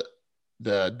knowing the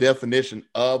definition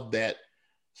of that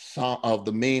song, of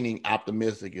the meaning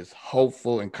optimistic, is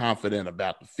hopeful and confident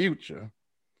about the future.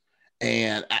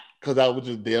 And because I was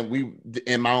just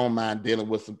in my own mind dealing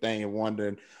with some things and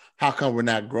wondering how come we're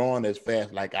not growing as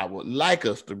fast like I would like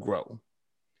us to grow.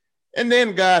 And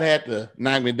then God had to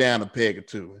knock me down a peg or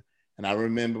two. And I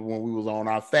remember when we was on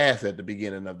our fast at the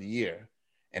beginning of the year,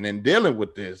 and in dealing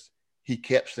with this, he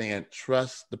kept saying,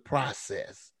 trust the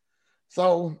process.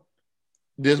 So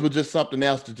this was just something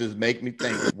else to just make me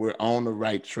think we're on the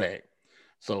right track.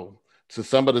 So to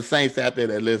some of the saints out there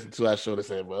that listen to our show, they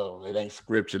say, well, it ain't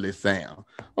scripturally sound.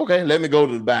 Okay, let me go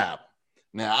to the Bible.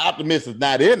 Now, optimism is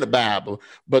not in the Bible,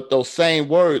 but those same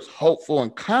words, hopeful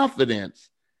and confidence,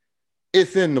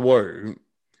 it's in the word.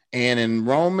 And in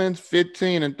Romans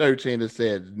 15 and 13, it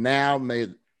says, now may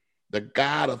the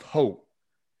God of hope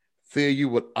fill you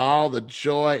with all the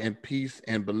joy and peace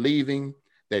and believing,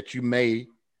 that you may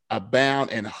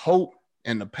abound in hope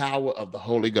and the power of the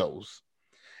Holy Ghost.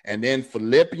 And then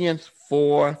Philippians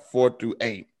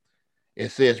 4:4-8, it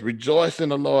says, rejoice in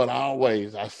the Lord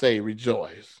always. I say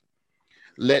rejoice.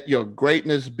 Let your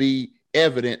greatness be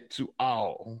evident to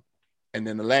all. And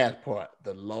then the last part,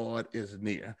 the Lord is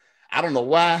near. I don't know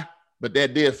why, but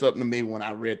that did something to me when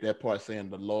I read that part saying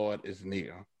the Lord is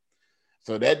near.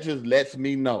 So that just lets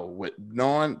me know, with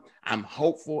knowing I'm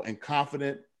hopeful and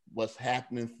confident what's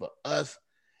happening for us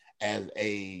as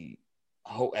a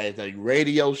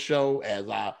radio show, as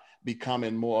our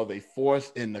becoming more of a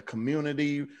force in the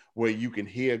community where you can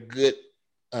hear good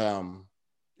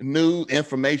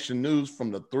news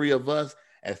from the three of us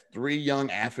as three young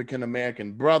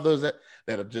African-American brothers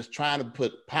that are just trying to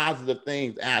put positive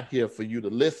things out here for you to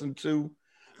listen to,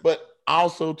 but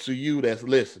also to you that's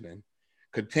listening.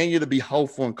 Continue to be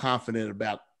hopeful and confident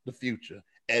about the future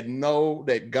and know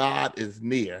that God is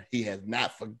near. He has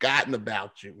not forgotten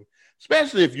about you,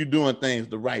 especially if you're doing things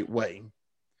the right way.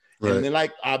 Right. And then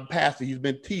like our pastor, he's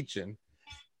been teaching,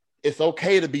 it's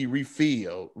okay to be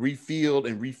refilled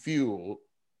and refueled.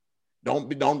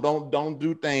 Don't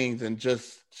do things and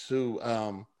just to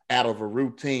out of a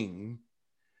routine.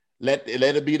 Let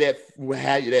it be that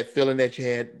feeling that you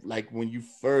had like when you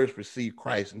first received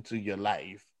Christ into your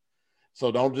life.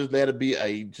 So don't just let it be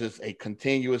just a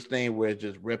continuous thing where it's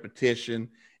just repetition.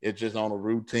 It's just on a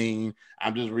routine.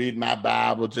 I'm just reading my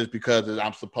Bible just because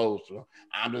I'm supposed to.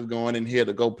 I'm just going in here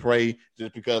to go pray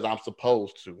just because I'm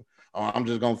supposed to. Or I'm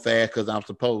just going to fast because I'm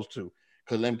supposed to.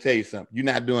 Because let me tell you something. You're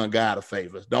not doing God a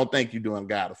favor. Don't think you're doing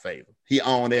God a favor. He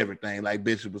owns everything, like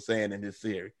Bishop was saying in this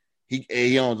series.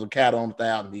 He owns a cattle on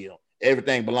 1,000 hills.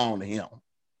 Everything belongs to him.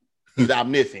 He's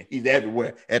omniscient. He's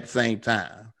everywhere at the same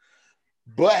time.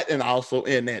 And also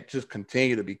in that, just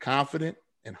continue to be confident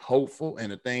and hopeful in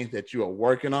the things that you are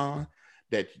working on,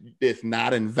 that it's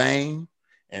not in vain.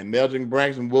 And Melvin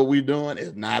Braxton, what we're doing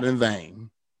is not in vain.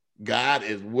 God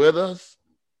is with us,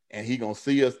 and he's going to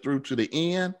see us through to the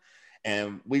end,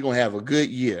 and we're going to have a good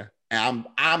year. And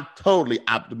I'm totally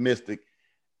optimistic.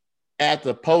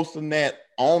 After posting that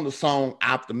on the song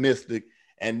Optimistic,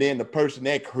 and then the person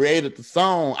that created the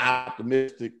song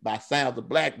Optimistic by Sounds of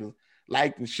Blackness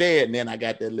liked and shared, and then I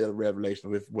got that little revelation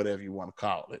with whatever you want to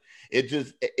call it.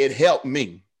 It helped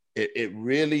me. It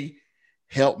really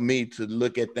helped me to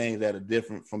look at things that are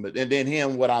different from it. And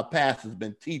then what our pastor's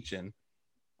been teaching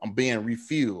on being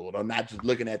refueled, or not just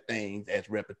looking at things as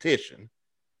repetition.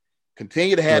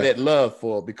 Continue to have that love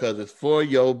for it, because it's for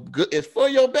your good. It's for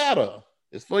your better.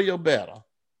 It's for your better.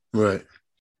 Right.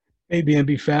 Hey,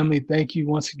 BNB family, thank you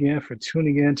once again for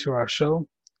tuning in to our show.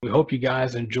 We hope you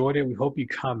guys enjoyed it. We hope you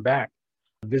come back.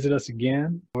 Visit us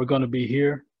again. We're going to be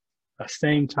here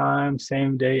same time,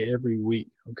 same day, every week,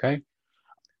 okay?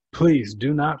 Please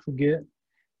do not forget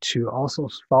to also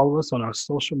follow us on our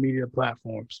social media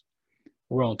platforms.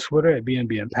 We're on Twitter at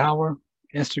BNB Empower,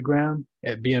 Instagram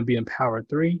at BNB Empower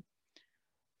 3,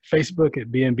 Facebook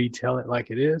at BNB Tell It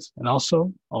Like It Is, and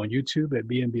also on YouTube at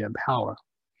BNB Empower.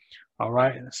 All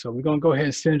right, so we're going to go ahead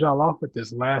and send y'all off with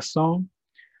this last song.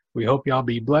 We hope y'all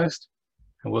be blessed,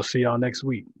 and we'll see y'all next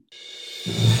week.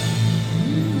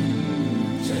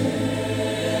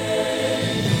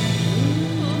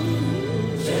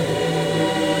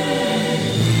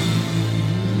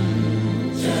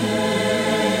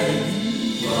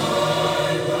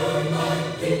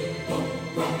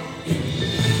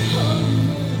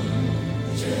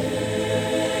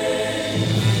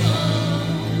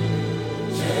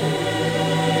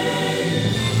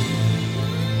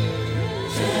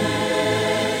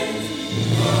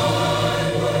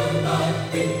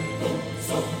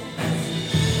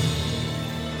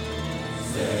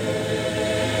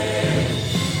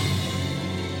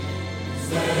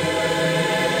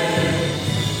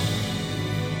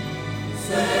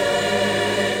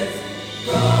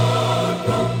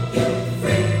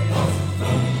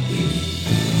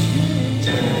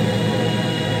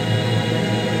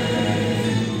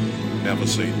 Never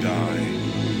say die.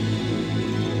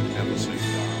 Never say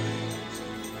die.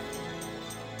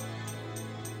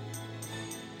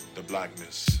 The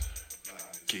blackness.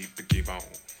 Keep on.